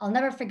 I'll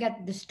never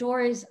forget the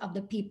stories of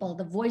the people.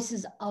 The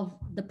voices of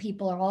the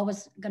people are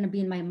always going to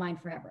be in my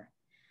mind forever.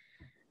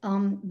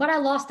 But I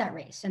lost that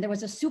race. And there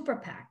was a super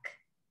PAC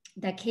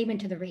that came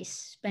into the race,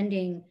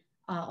 spending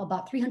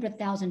about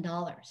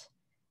 $300,000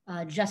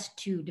 just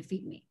to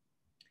defeat me.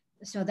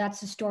 So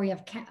that's the story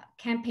of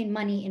campaign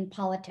money in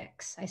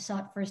politics. I saw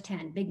it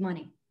firsthand, big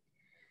money.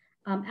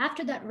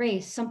 After that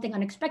race, something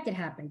unexpected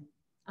happened.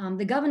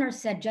 The governor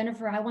said,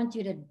 Jenifer, I want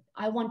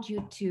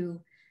you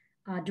to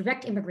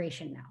direct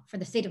immigration now for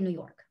the state of New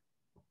York.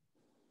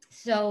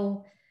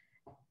 So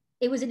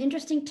it was an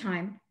interesting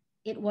time.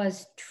 It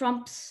was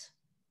Trump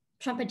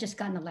had just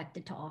gotten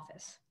elected to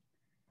office.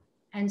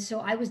 And so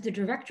I was the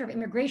director of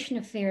immigration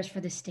affairs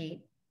for the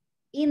state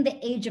in the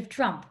age of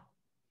Trump.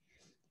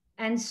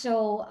 And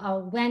so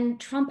when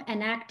Trump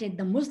enacted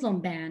the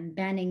Muslim ban,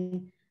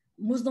 banning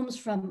Muslims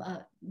from,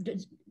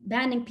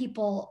 banning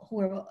people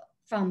who are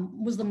from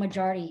Muslim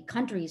majority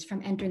countries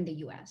from entering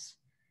the US,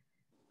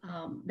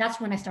 that's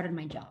when I started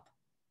my job.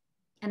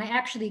 And I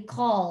actually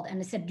called and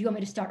I said, do you want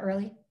me to start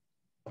early?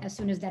 As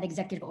soon as that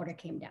executive order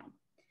came down.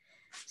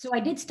 So I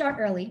did start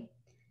early.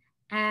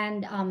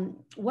 And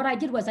what I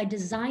did was I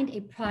designed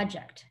a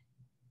project,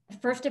 the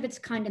first of its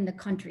kind in the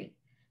country,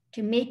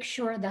 to make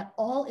sure that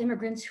all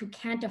immigrants who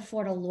can't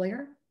afford a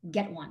lawyer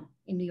get one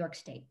in New York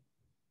State.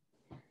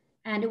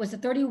 And it was a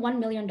 $31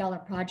 million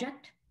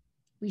project.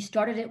 We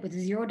started it with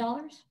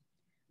 $0,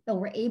 but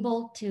we're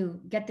able to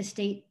get the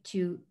state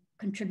to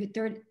contribute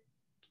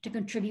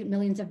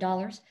millions of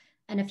dollars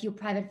and a few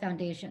private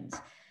foundations.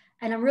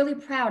 And I'm really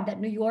proud that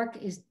New York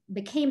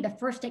became the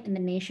first state in the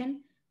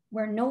nation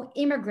where no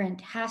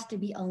immigrant has to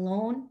be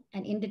alone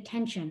and in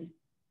detention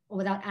or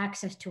without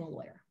access to a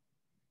lawyer.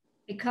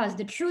 Because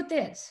the truth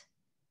is,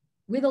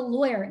 with a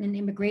lawyer in an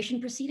immigration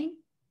proceeding,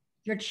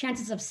 your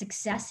chances of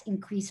success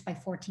increase by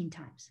 14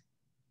 times.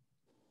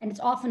 And it's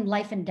often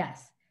life and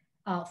death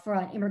for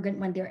an immigrant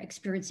when they're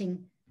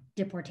experiencing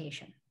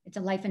deportation. It's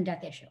a life and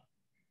death issue.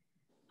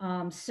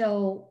 In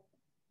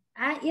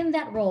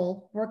that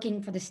role,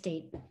 working for the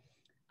state,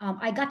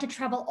 I got to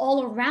travel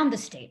all around the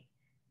state.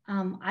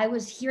 I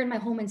was here in my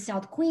home in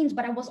South Queens,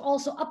 but I was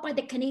also up by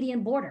the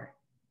Canadian border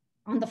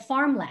on the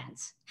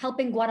farmlands,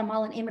 helping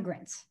Guatemalan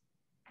immigrants.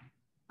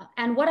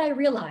 And what I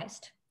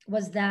realized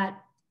was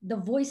that the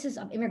voices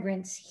of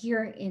immigrants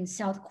here in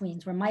South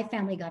Queens, where my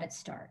family got its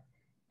start,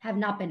 have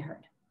not been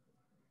heard.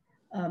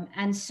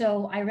 And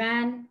so I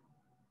ran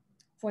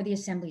for the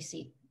assembly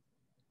seat.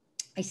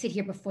 I sit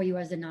here before you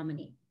as the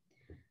nominee.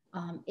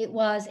 It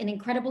was an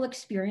incredible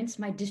experience.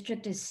 My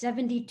district is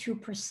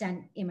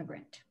 72%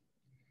 immigrant.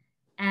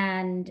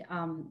 And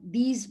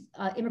these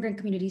immigrant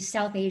communities,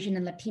 South Asian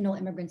and Latino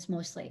immigrants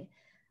mostly,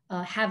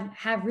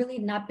 have really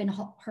not been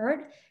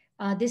heard.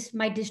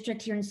 My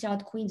district here in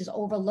South Queens is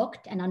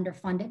overlooked and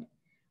underfunded.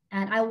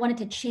 And I wanted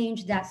to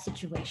change that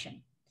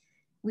situation.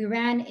 We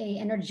ran an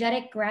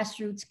energetic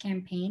grassroots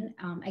campaign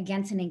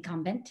against an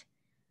incumbent.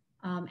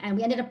 And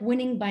we ended up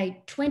winning by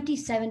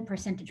 27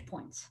 percentage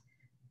points,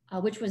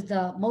 which was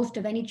the most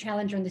of any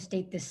challenger in the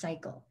state this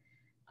cycle.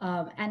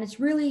 And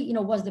it's really,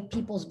 was the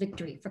people's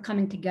victory for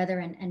coming together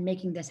and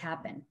making this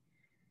happen.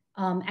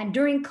 And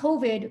during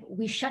COVID,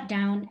 we shut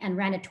down and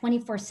ran a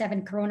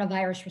 24/7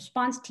 coronavirus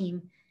response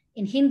team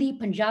in Hindi,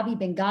 Punjabi,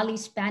 Bengali,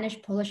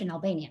 Spanish, Polish, and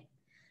Albanian.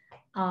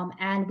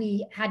 And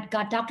we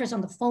got doctors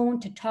on the phone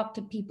to talk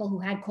to people who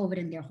had COVID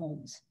in their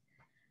homes.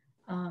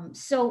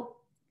 So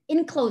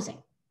in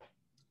closing,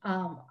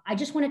 I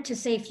just wanted to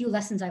say a few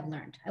lessons I've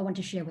learned I want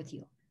to share with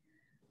you.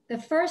 The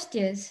first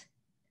is,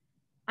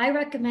 I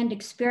recommend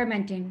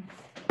experimenting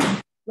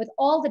with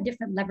all the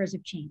different levers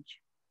of change.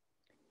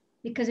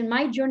 Because in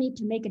my journey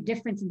to make a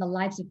difference in the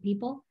lives of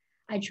people,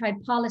 I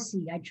tried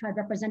policy, I tried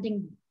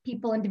representing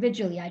people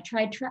individually, I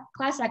tried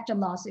class action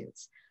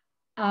lawsuits,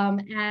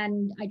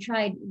 and I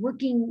tried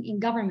working in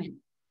government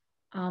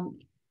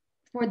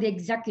for the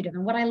executive.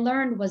 And what I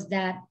learned was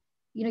that,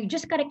 you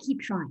just gotta keep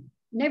trying,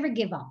 never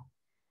give up.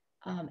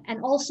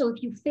 And also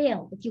if you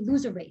fail, if you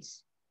lose a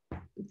race,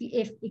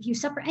 if you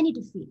suffer any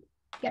defeat,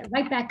 get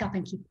right back up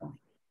and keep going.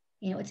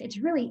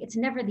 It's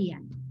never the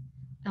end.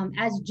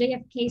 As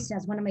JFK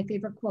says, one of my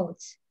favorite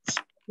quotes,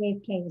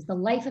 JFK is, the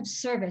life of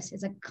service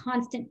is a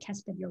constant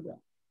test of your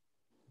will.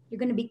 You're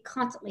going to be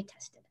constantly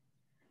tested,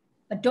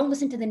 but don't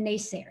listen to the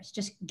naysayers.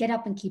 Just get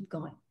up and keep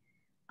going.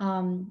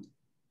 And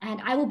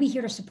I will be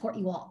here to support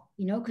you all,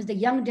 because the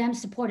young Dems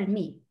supported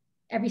me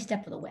every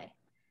step of the way.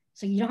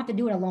 So you don't have to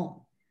do it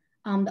alone.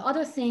 The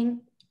other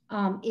thing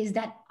is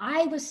that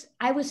I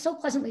was so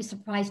pleasantly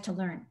surprised to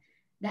learn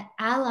that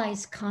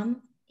allies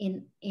come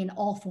in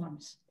all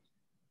forms.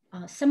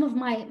 Some of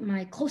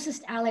my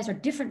closest allies are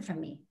different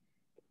from me.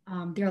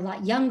 They're a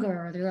lot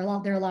younger, or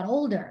they're a lot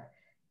older,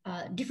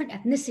 different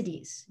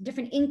ethnicities,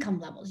 different income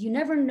levels. You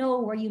never know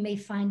where you may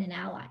find an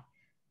ally.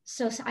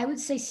 So I would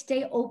say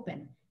stay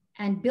open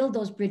and build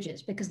those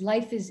bridges, because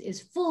life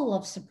is full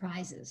of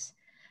surprises.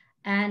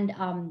 And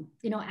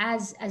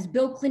as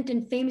Bill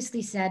Clinton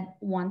famously said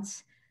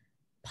once,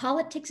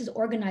 politics is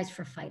organized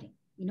for fighting.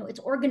 It's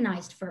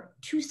organized for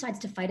two sides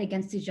to fight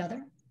against each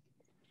other.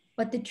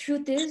 But the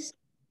truth is,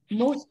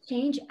 most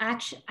change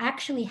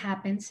actually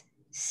happens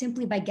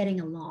simply by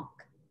getting along.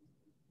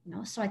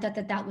 So I thought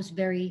that was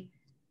very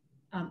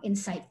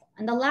insightful.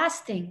 And the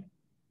last thing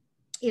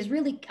is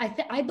really,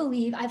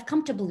 I've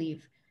come to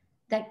believe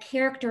that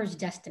character is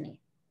destiny.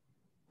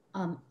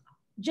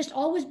 Just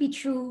always be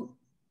true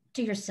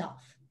to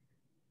yourself.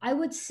 I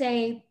would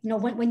say,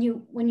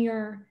 when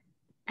you're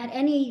at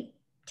any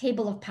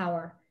table of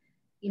power,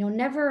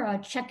 never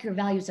check your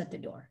values at the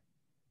door.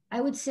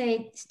 I would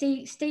say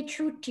stay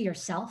true to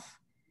yourself.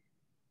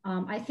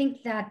 I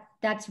think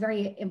that's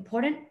very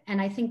important,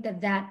 and I think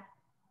that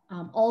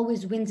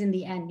always wins in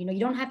the end. You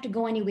don't have to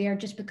go anywhere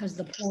just because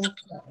the polls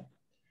show.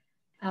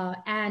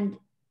 And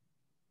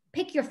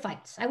pick your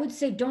fights. I would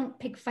say don't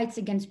pick fights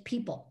against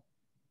people.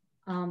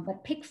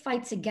 but pick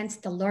fights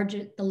against the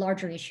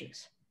larger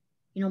issues.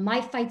 You know,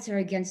 my fights are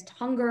against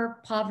hunger,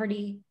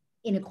 poverty,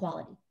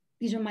 inequality.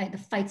 These are the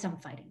fights I'm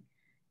fighting.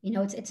 You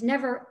know, it's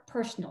never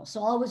personal. So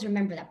always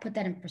remember that, put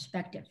that in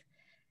perspective.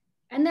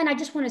 And then I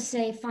just want to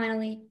say,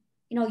 finally,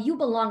 you know, you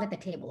belong at the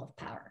table of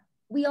power.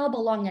 We all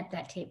belong at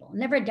that table.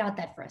 Never doubt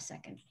that for a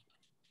second.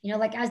 You know,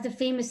 like as the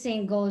famous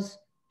saying goes,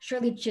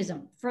 Shirley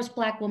Chisholm, first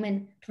Black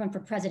woman to run for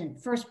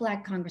president, first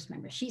Black Congress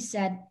member. She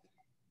said,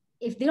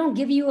 if they don't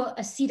give you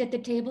a seat at the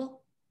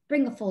table,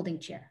 bring a folding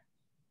chair.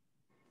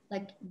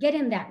 Like, get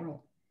in that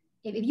room.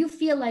 If you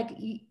feel like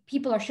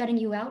people are shutting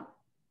you out,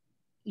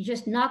 you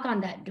just knock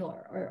on that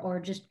door or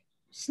just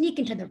sneak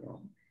into the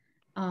room.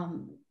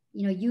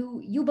 You know,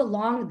 you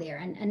belong there,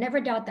 and never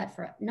doubt that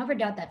for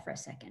a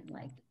second.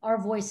 Like, our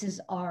voices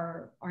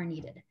are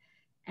needed.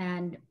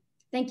 And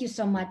thank you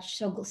so much.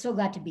 So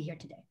glad to be here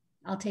today.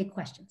 I'll take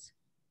questions.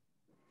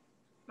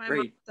 My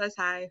mom says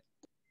hi.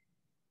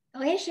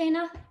 Oh, hey,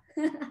 Shayna.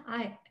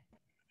 Hi.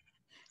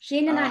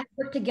 Shayna and I have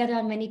worked together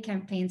on many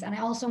campaigns, and I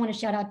also want to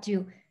shout out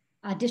to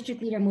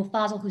District Leader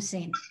Mufazal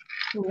Hussein,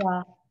 who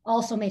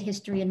also made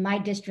history in my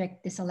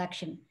district this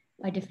election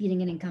by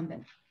defeating an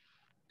incumbent.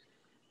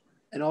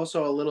 And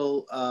also a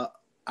little,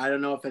 I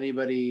don't know if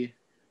anybody,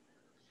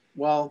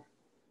 well,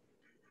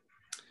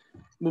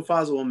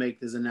 Mufazal will make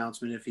his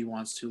announcement if he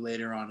wants to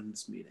later on in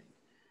this meeting.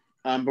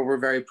 But we're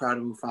very proud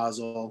of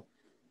Mufazal,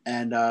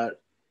 and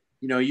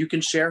you know, you can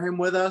share him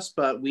with us,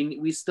 but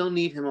we still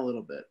need him a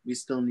little bit. We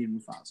still need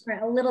Mufazal.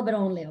 Right, a little bit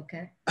only,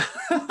 okay.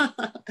 Okay.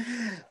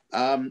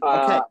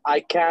 I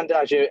can't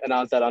actually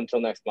announce that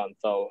until next month,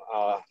 so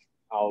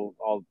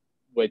I'll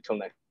wait till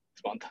next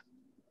month.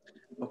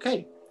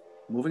 Okay,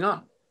 moving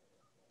on.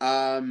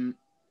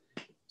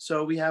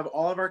 So we have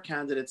all of our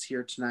candidates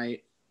here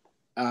tonight.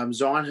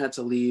 Zohran had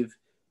to leave,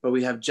 but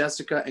we have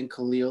Jessica and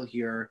Khaleel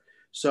here.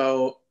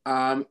 So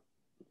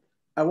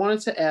I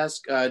wanted to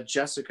ask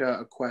Jessica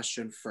a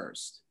question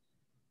first.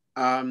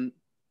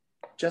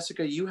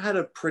 Jessica, you had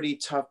a pretty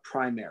tough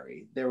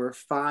primary. There were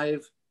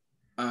five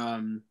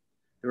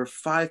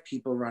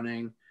people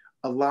running.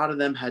 A lot of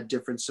them had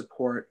different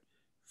support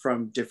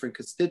from different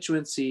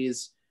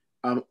constituencies.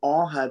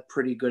 All had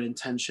pretty good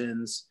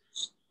intentions.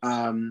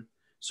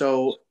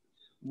 So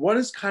what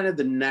is kind of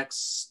the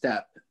next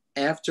step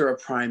after a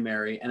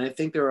primary? And I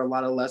think there are a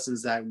lot of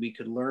lessons that we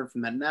could learn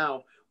from that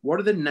now. What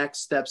are the next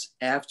steps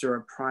after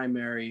a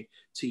primary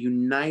to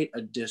unite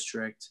a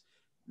district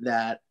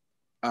that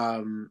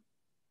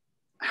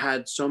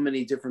had so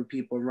many different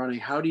people running?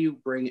 How do you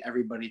bring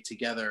everybody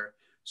together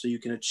so you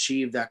can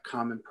achieve that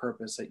common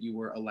purpose that you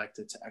were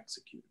elected to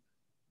execute?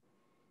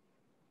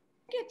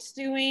 I think it's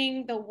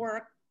doing the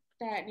work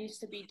that needs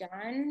to be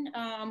done.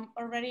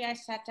 Already I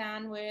sat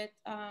down with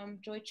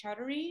Joy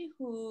Chowdhury,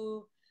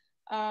 who,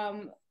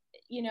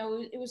 you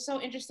know, it was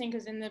so interesting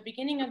because in the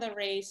beginning of the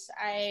race,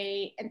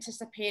 I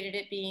anticipated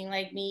it being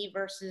like me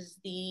versus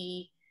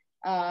the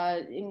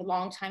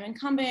longtime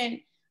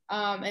incumbent.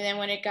 And then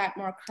when it got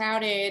more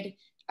crowded,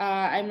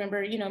 I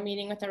remember, you know,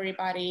 meeting with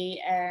everybody,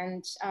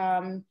 and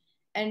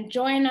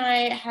Joy and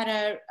I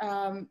had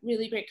a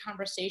really great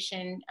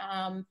conversation.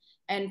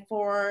 And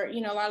for, you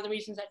know, a lot of the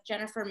reasons that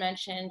Jenifer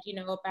mentioned, you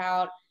know,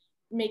 about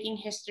making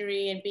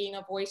history and being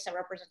a voice that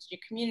represents your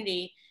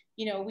community,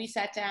 you know, we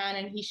sat down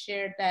and he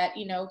shared that,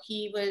 you know,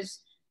 he was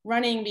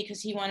running because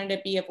he wanted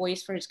to be a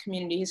voice for his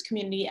community. His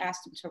community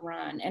asked him to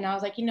run. And I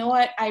was like, you know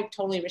what? I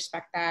totally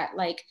respect that.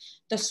 Like,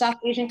 the South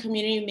Asian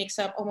community makes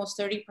up almost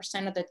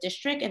 30% of the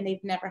district, and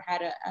they've never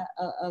had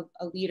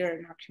a leader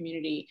in our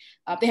community.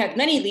 They had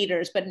many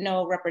leaders, but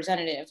no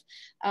representative.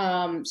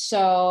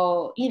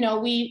 So, you know,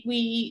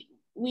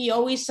 we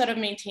always sort of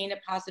maintained a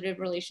positive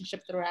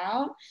relationship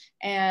throughout.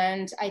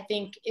 And I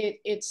think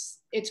it's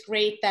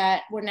great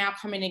that we're now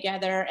coming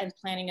together and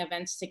planning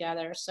events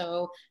together.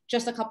 So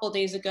just a couple of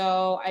days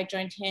ago, I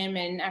joined him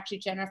and actually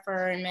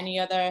Jenifer and many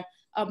other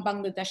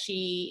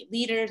Bangladeshi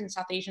leaders and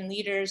South Asian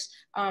leaders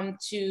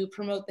to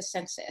promote the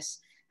census.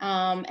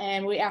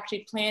 And we're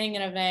actually planning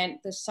an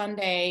event this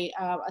Sunday,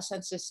 a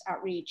census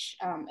outreach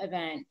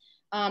event.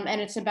 And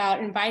it's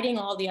about inviting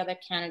all the other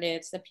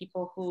candidates, the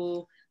people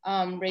who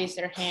raised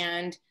their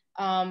hand.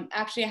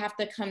 Actually, I have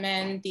to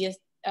commend the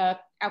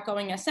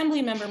outgoing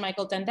assembly member,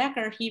 Michael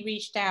Dendecker. He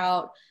reached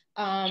out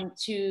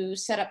to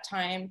set up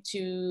time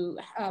to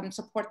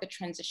support the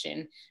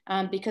transition.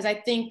 Because I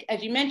think,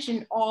 as you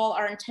mentioned, all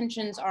our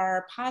intentions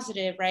are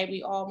positive, right?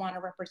 We all want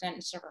to represent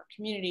and serve our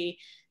community.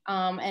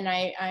 And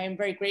I am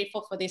very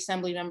grateful for the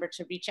assembly member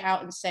to reach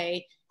out and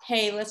say,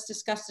 hey, let's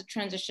discuss the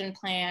transition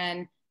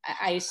plan.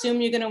 I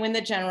assume you're going to win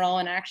the general,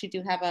 and I actually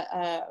do have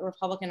a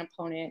Republican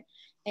opponent.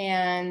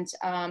 And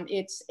and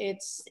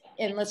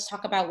let's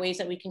talk about ways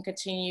that we can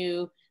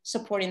continue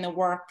supporting the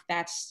work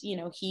that's, you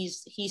know, he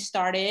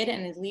started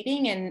and is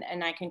leading,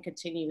 and I can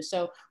continue.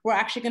 So we're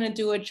actually going to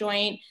do a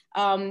joint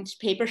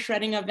paper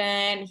shredding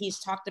event. He's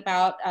talked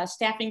about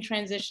staffing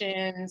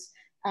transitions.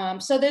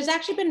 So there's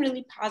actually been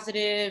really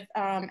positive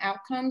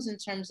outcomes in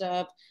terms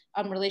of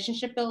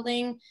relationship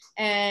building.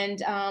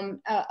 And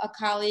a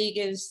colleague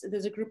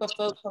there's a group of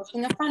folks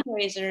hosting a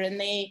fundraiser, and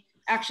they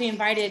actually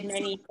invited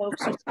many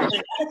folks who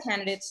supported other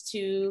candidates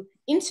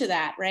into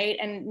that, right?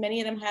 And many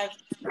of them have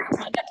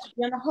signed up to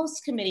be on the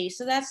host committee.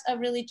 So that's a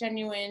really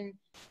genuine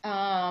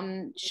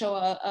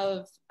show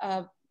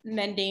of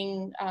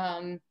mending,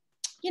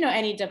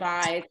 any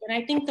divide. And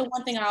I think the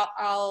one thing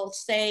I'll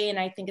say, and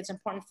I think it's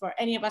important for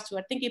any of us who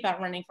are thinking about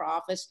running for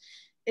office,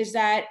 is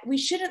that we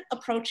shouldn't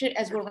approach it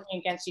as we're running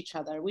against each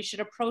other. We should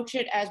approach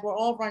it as we're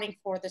all running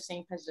for the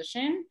same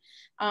position.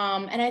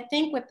 And I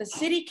think with the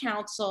city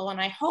council, and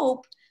I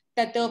hope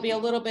that there'll be a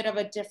little bit of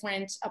a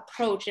different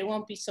approach. It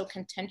won't be so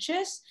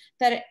contentious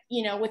that,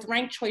 with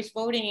ranked choice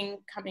voting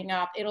coming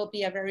up, it'll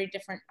be a very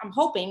different, I'm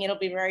hoping it'll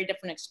be a very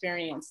different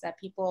experience, that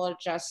people are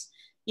just,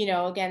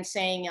 again,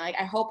 saying like,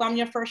 I hope I'm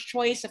your first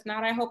choice. If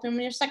not, I hope I'm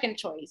your second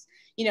choice.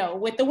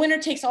 With the winner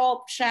takes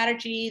all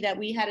strategy that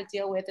we had to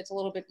deal with, it's a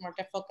little bit more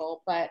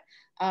difficult, but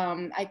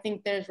I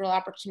think there's real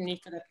opportunity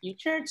for the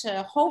future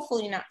to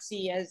hopefully not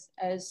see as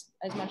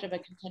much of a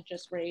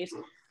contentious race.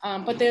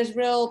 But there's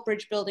real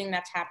bridge building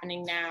that's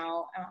happening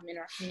now in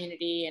our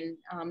community.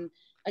 And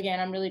again,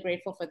 I'm really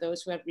grateful for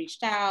those who have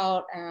reached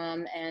out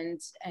and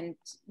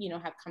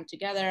have come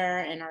together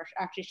and are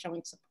actually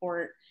showing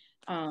support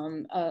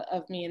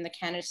of me in the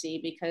candidacy,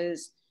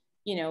 because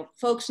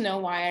folks know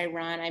why I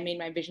run. I made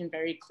my vision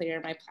very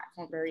clear, my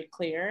platform very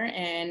clear,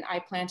 and I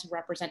plan to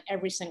represent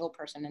every single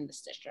person in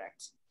this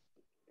district.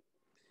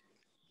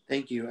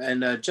 Thank you.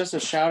 And just a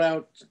shout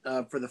out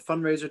for the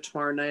fundraiser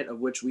tomorrow night, of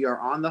which we are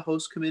on the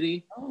host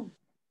committee. Oh,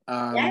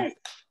 yes.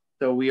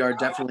 So we are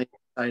definitely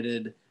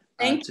excited.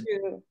 Thank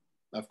you.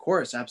 Of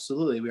course,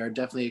 absolutely. We are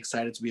definitely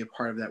excited to be a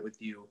part of that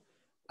with you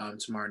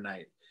tomorrow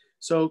night.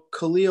 So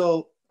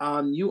Khaleel,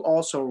 you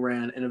also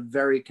ran in a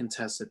very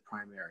contested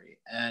primary,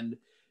 and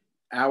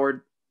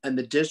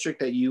the district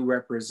that you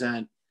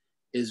represent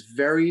is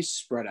very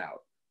spread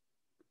out.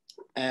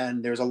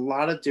 And there's a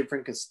lot of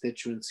different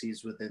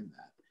constituencies within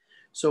that.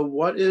 So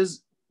what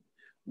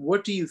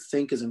do you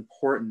think is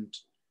important,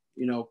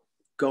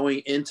 going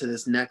into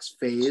this next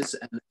phase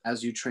and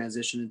as you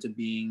transition into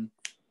being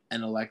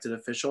an elected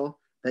official,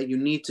 that you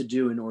need to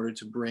do in order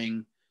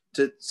to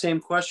same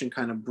question,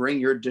 kind of bring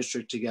your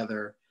district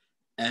together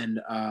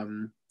and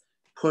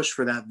push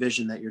for that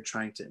vision that you're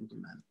trying to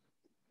implement?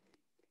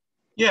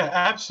 Yeah,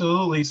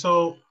 absolutely.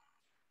 So,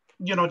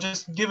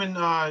 just given,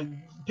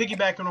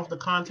 piggybacking off the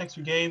context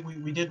you gave,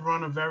 we did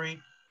run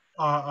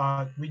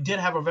we did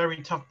have a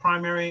very tough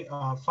primary,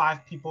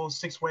 5 people,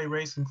 6-way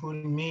race,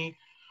 including me.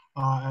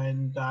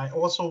 And I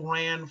also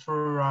ran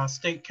for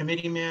state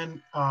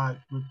committeeman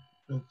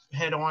with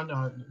head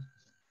on,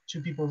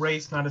 2 people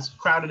race, not as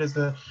crowded as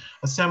the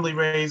assembly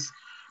race.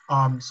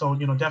 So,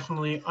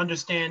 definitely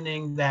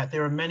understanding that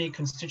there are many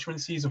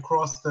constituencies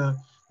across the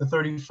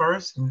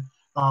 31st. And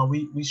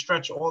we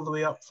stretch all the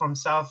way up from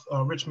South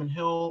Richmond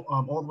Hill,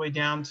 all the way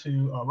down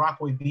to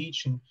Rockaway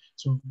Beach, and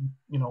to,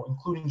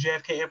 including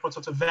JFK Airport. So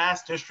it's a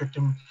vast district.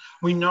 And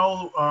we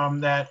know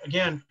that,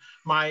 again,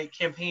 my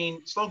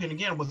campaign slogan,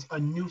 again, was a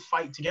new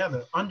fight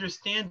together,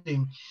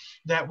 understanding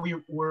that we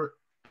were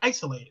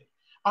isolated,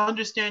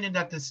 understanding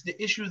that the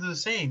issues are the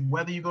same,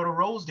 whether you go to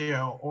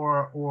Rosedale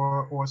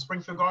or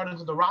Springfield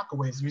Gardens or the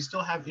Rockaways, you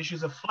still have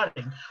issues of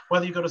flooding,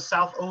 whether you go to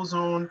South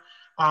Ozone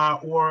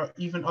or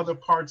even other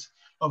parts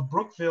of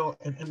Brookville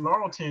and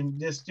Laurelton,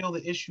 there's still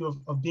the issue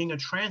of being a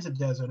transit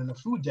desert and a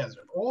food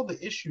desert. All the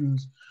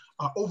issues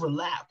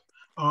overlap.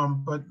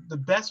 But the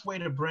best way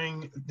to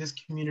bring this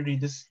community,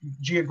 this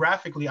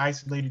geographically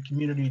isolated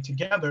community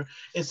together,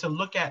 is to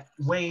look at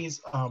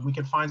ways we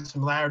can find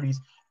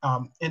similarities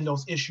in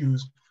those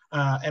issues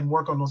and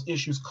work on those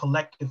issues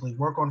collectively,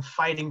 work on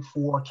fighting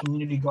for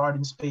community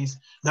garden space,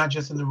 not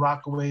just in the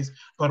Rockaways,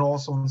 but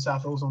also in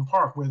South Ozone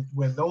Park,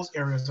 where those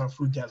areas are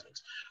food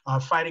deserts.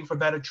 Fighting for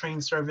better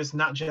train service,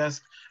 not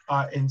just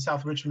in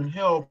South Richmond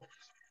Hill,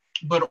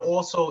 but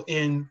also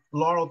in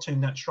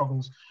Laurelton that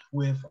struggles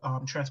with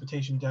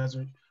transportation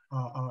desert,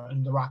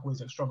 and the Rockaways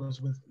that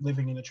struggles with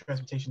living in a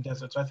transportation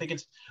desert. So I think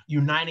it's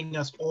uniting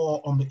us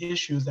all on the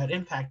issues that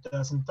impact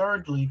us. And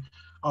thirdly,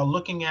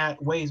 looking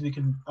at ways we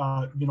can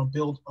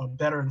build a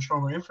better and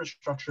stronger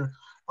infrastructure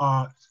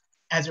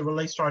as it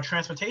relates to our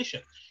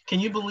transportation.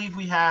 Can you believe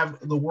we have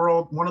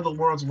one of the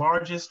world's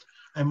largest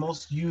and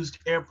most used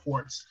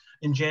airports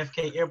in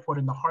JFK Airport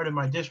in the heart of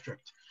my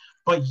district?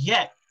 But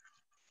yet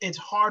it's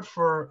hard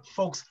for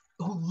folks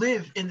who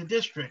live in the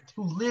district,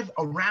 who live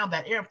around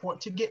that airport,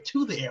 to get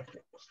to the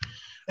airport.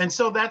 And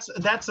so that's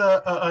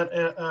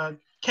a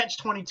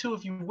catch-22,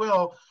 if you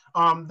will,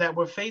 that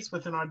we're faced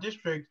with in our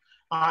district.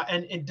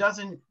 And it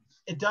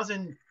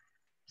doesn't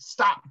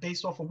stop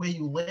based off of where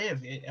you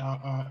live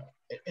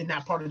in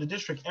that part of the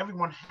district.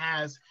 Everyone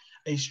has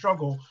a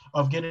struggle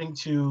of getting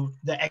to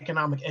the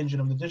economic engine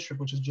of the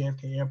district, which is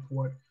JFK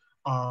Airport.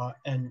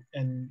 And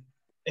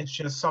it's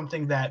just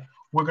something that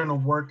we're going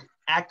to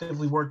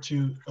actively work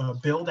to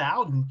build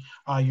out and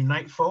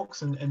unite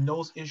folks. And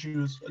those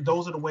issues,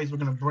 those are the ways we're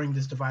going to bring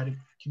this divided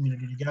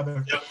community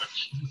together. Yep.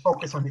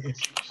 Focus on the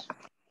issues.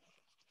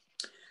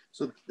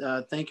 So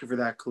thank you for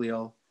that,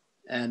 Khaleel.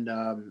 And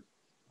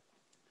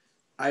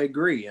I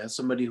agree. As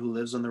somebody who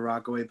lives on the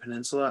Rockaway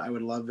Peninsula, I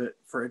would love it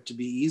for it to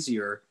be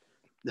easier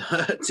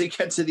to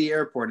get to the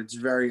airport. It's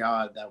very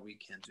odd that we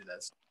can't do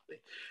that.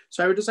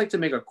 So I would just like to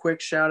make a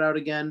quick shout out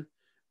again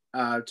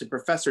to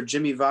Professor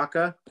Jimmy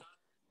Vaca.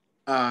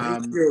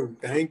 Thank you.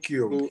 Thank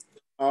you.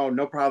 Oh,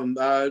 no problem.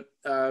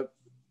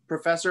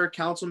 Professor,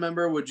 council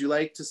member, would you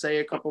like to say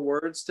a couple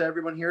words to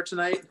everyone here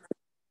tonight?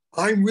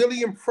 I'm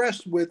really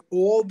impressed with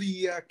all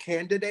the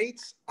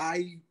candidates.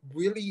 I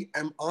really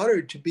am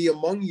honored to be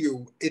among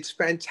you. It's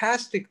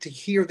fantastic to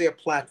hear their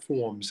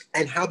platforms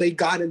and how they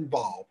got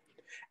involved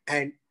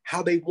and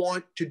how they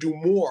want to do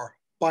more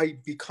by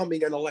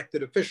becoming an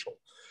elected official.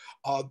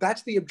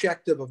 That's the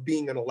objective of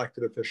being an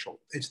elected official.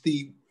 It's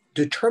the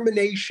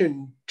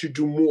determination to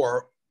do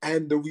more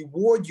and the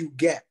reward you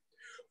get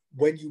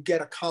when you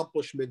get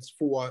accomplishments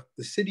for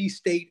the city,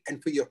 state,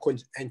 and for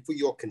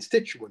your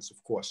constituents,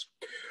 of course.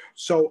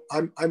 So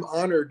I'm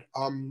honored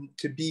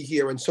to be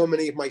here, and so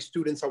many of my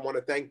students, I want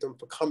to thank them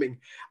for coming.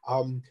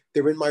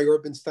 They're in my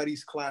urban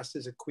studies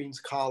classes at Queens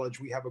College.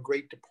 We have a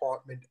great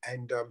department,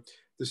 and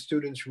the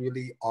students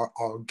really are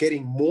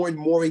getting more and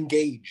more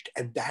engaged,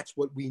 and that's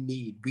what we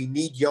need. We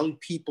need young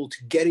people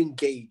to get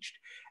engaged,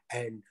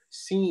 and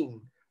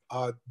seeing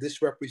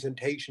this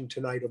representation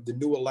tonight of the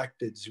new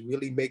electeds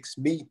really makes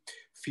me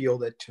feel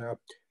that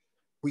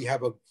we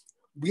have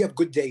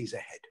good days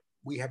ahead.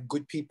 We have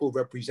good people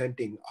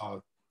representing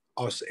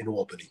us in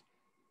Albany.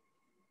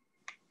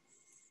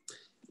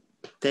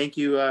 Thank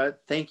you,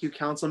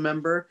 council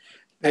member.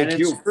 Thank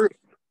you.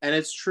 And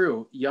it's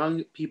true.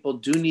 Young people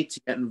do need to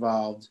get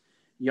involved.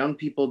 Young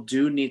people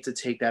do need to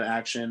take that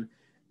action.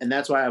 And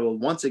that's why I will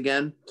once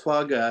again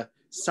plug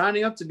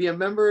signing up to be a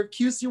member of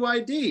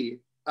QCYD.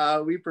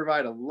 We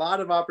provide a lot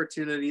of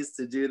opportunities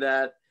to do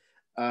that.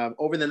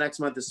 Over the next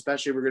month,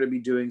 especially, we're going to be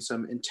doing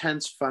some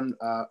intense fun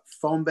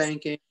phone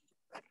banking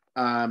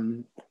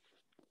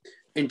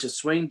into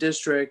swing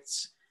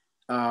districts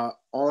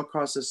all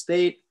across the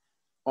state,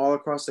 all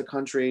across the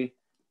country.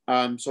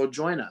 So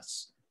join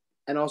us.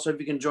 And also, if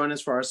you can join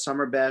us for our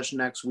summer bash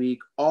next week,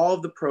 all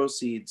of the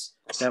proceeds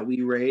that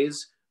we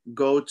raise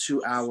go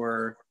to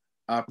our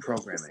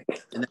programming.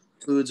 And that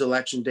includes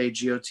Election Day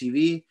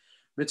GOTV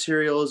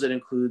materials. It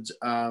includes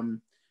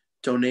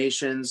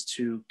donations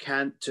to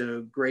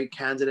great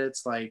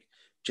candidates like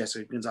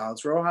Jessica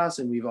Gonzalez-Rojas,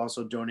 and we've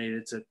also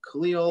donated to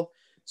Khaleel.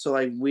 So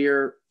like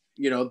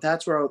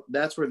that's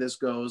where this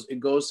goes. It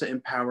goes to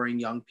empowering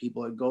young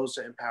people. It goes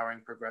to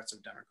empowering progressive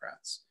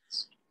Democrats.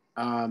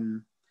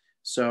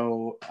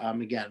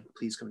 Again,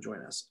 please come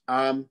join us.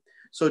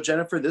 So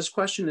Jenifer, this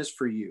question is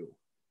for you.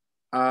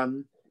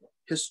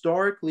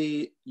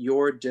 Historically,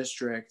 your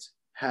district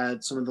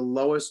had some of the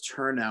lowest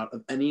turnout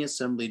of any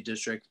assembly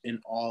district in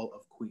all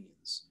of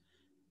Queens.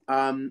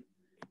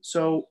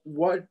 So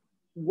what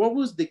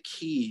was the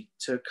key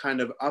to kind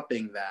of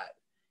upping that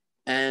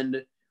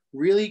and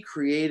really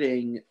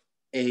creating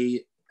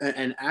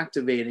and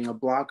activating a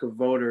block of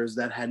voters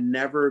that had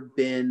never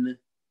been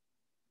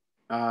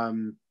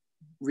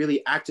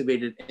really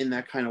activated in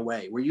that kind of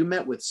way? Were you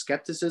met with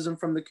skepticism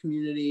from the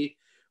community?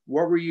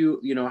 What were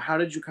how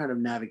did you kind of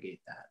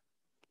navigate that?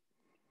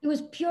 It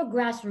was pure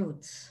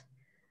grassroots.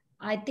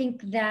 I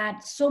think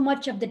that so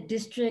much of the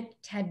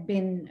district had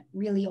been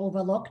really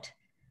overlooked.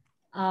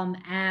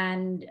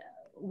 And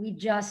we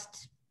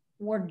just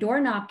were door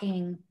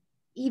knocking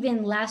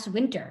even last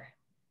winter.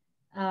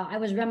 I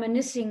was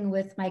reminiscing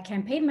with my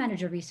campaign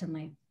manager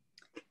recently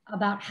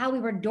about how we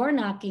were door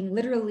knocking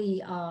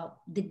literally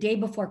the day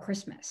before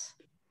Christmas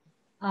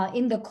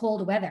in the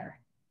cold weather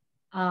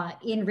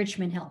in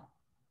Richmond Hill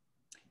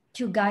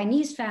to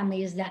Guyanese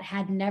families that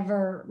had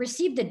never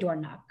received a door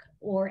knock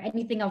or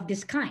anything of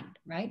this kind,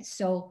 right?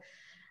 So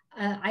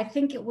I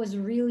think it was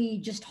really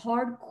just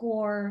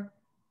hardcore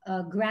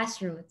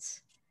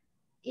grassroots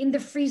in the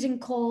freezing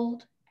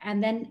cold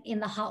and then in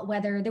the hot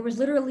weather. There was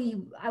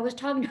literally, I was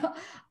talking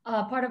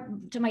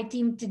to my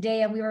team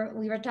today, and we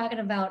were talking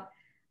about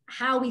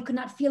how we could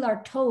not feel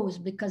our toes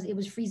because it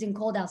was freezing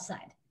cold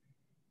outside.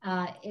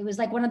 It was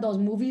like one of those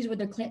movies where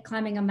they're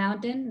climbing a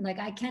mountain. Like,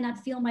 I cannot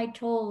feel my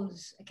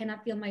toes. I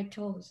cannot feel my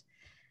toes.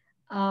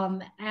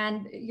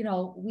 And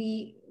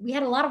we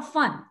had a lot of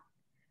fun,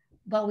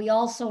 but we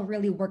also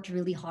really worked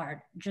really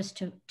hard just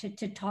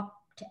to talk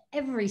to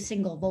every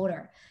single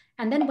voter.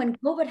 And then when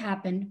COVID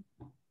happened,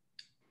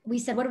 we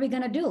said, what are we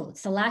going to do?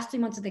 It's the last 3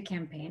 months of the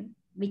campaign.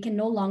 We can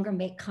no longer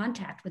make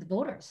contact with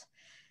voters.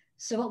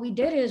 So what we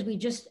did is we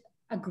just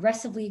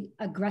aggressively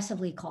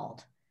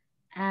called.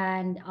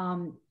 And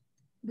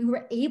we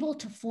were able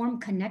to form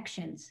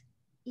connections,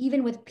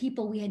 even with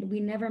people we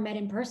never met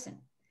in person.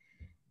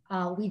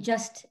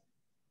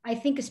 I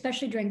think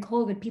especially during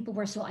COVID, people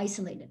were so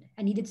isolated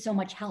and needed so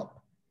much help.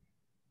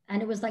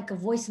 And it was like a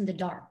voice in the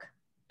dark,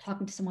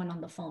 talking to someone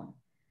on the phone.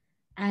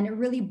 And it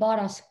really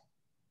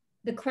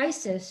the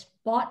crisis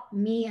brought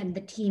me and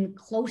the team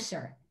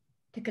closer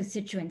to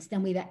constituents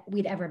than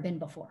we'd ever been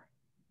before.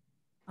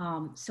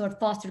 So it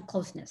fostered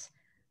closeness.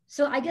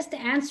 So I guess the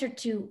answer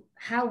to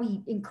how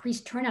we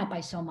increased turnout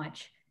by so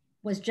much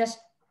was just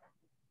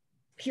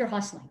pure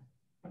hustling.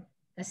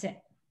 That's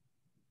it.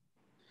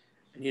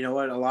 And you know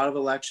what? A lot of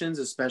elections,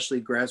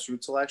 especially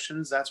grassroots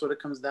elections, that's what it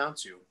comes down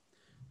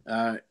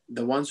to.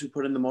 The ones who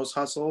put in the most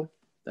hustle,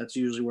 that's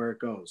usually where it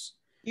goes.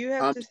 You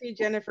have to see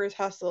Jenifer's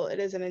hustle. It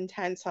is an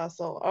intense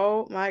hustle.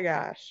 Oh my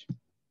gosh.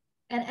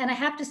 And I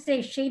have to say,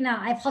 Shayna,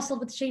 I've hustled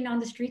with Shayna on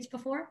the streets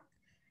before.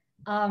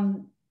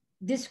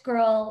 This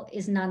girl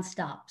is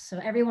nonstop. So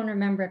everyone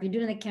remember, if you're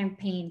doing a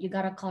campaign, you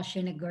got to call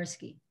Shayna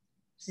Gursky.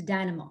 She's a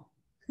dynamo.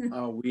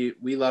 Oh,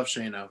 we love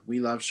Shayna. We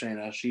love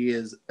Shayna. She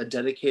is a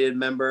dedicated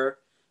member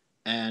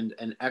and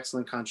an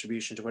excellent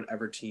contribution to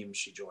whatever team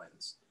she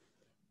joins.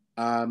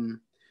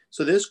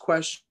 So this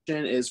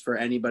question is for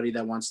anybody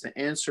that wants to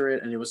answer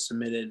it, and it was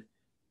submitted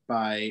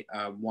by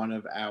one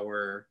of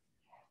our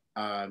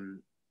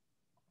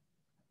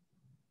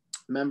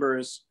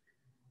members.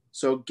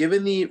 So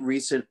given the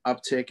recent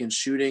uptick in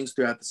shootings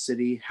throughout the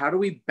city, how do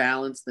we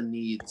balance the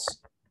needs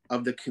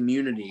of the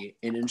community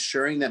in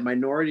ensuring that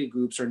minority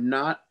groups are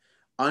not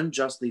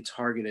unjustly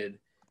targeted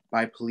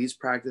by police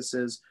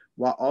practices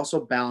while also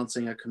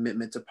balancing a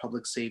commitment to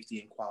public safety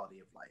and quality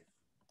of life?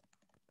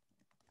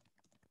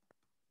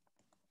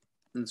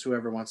 And it's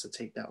whoever wants to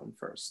take that one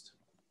first.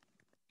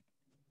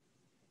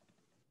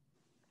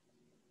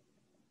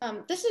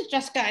 This is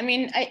Jessica. I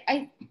mean,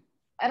 I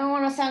don't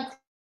want to sound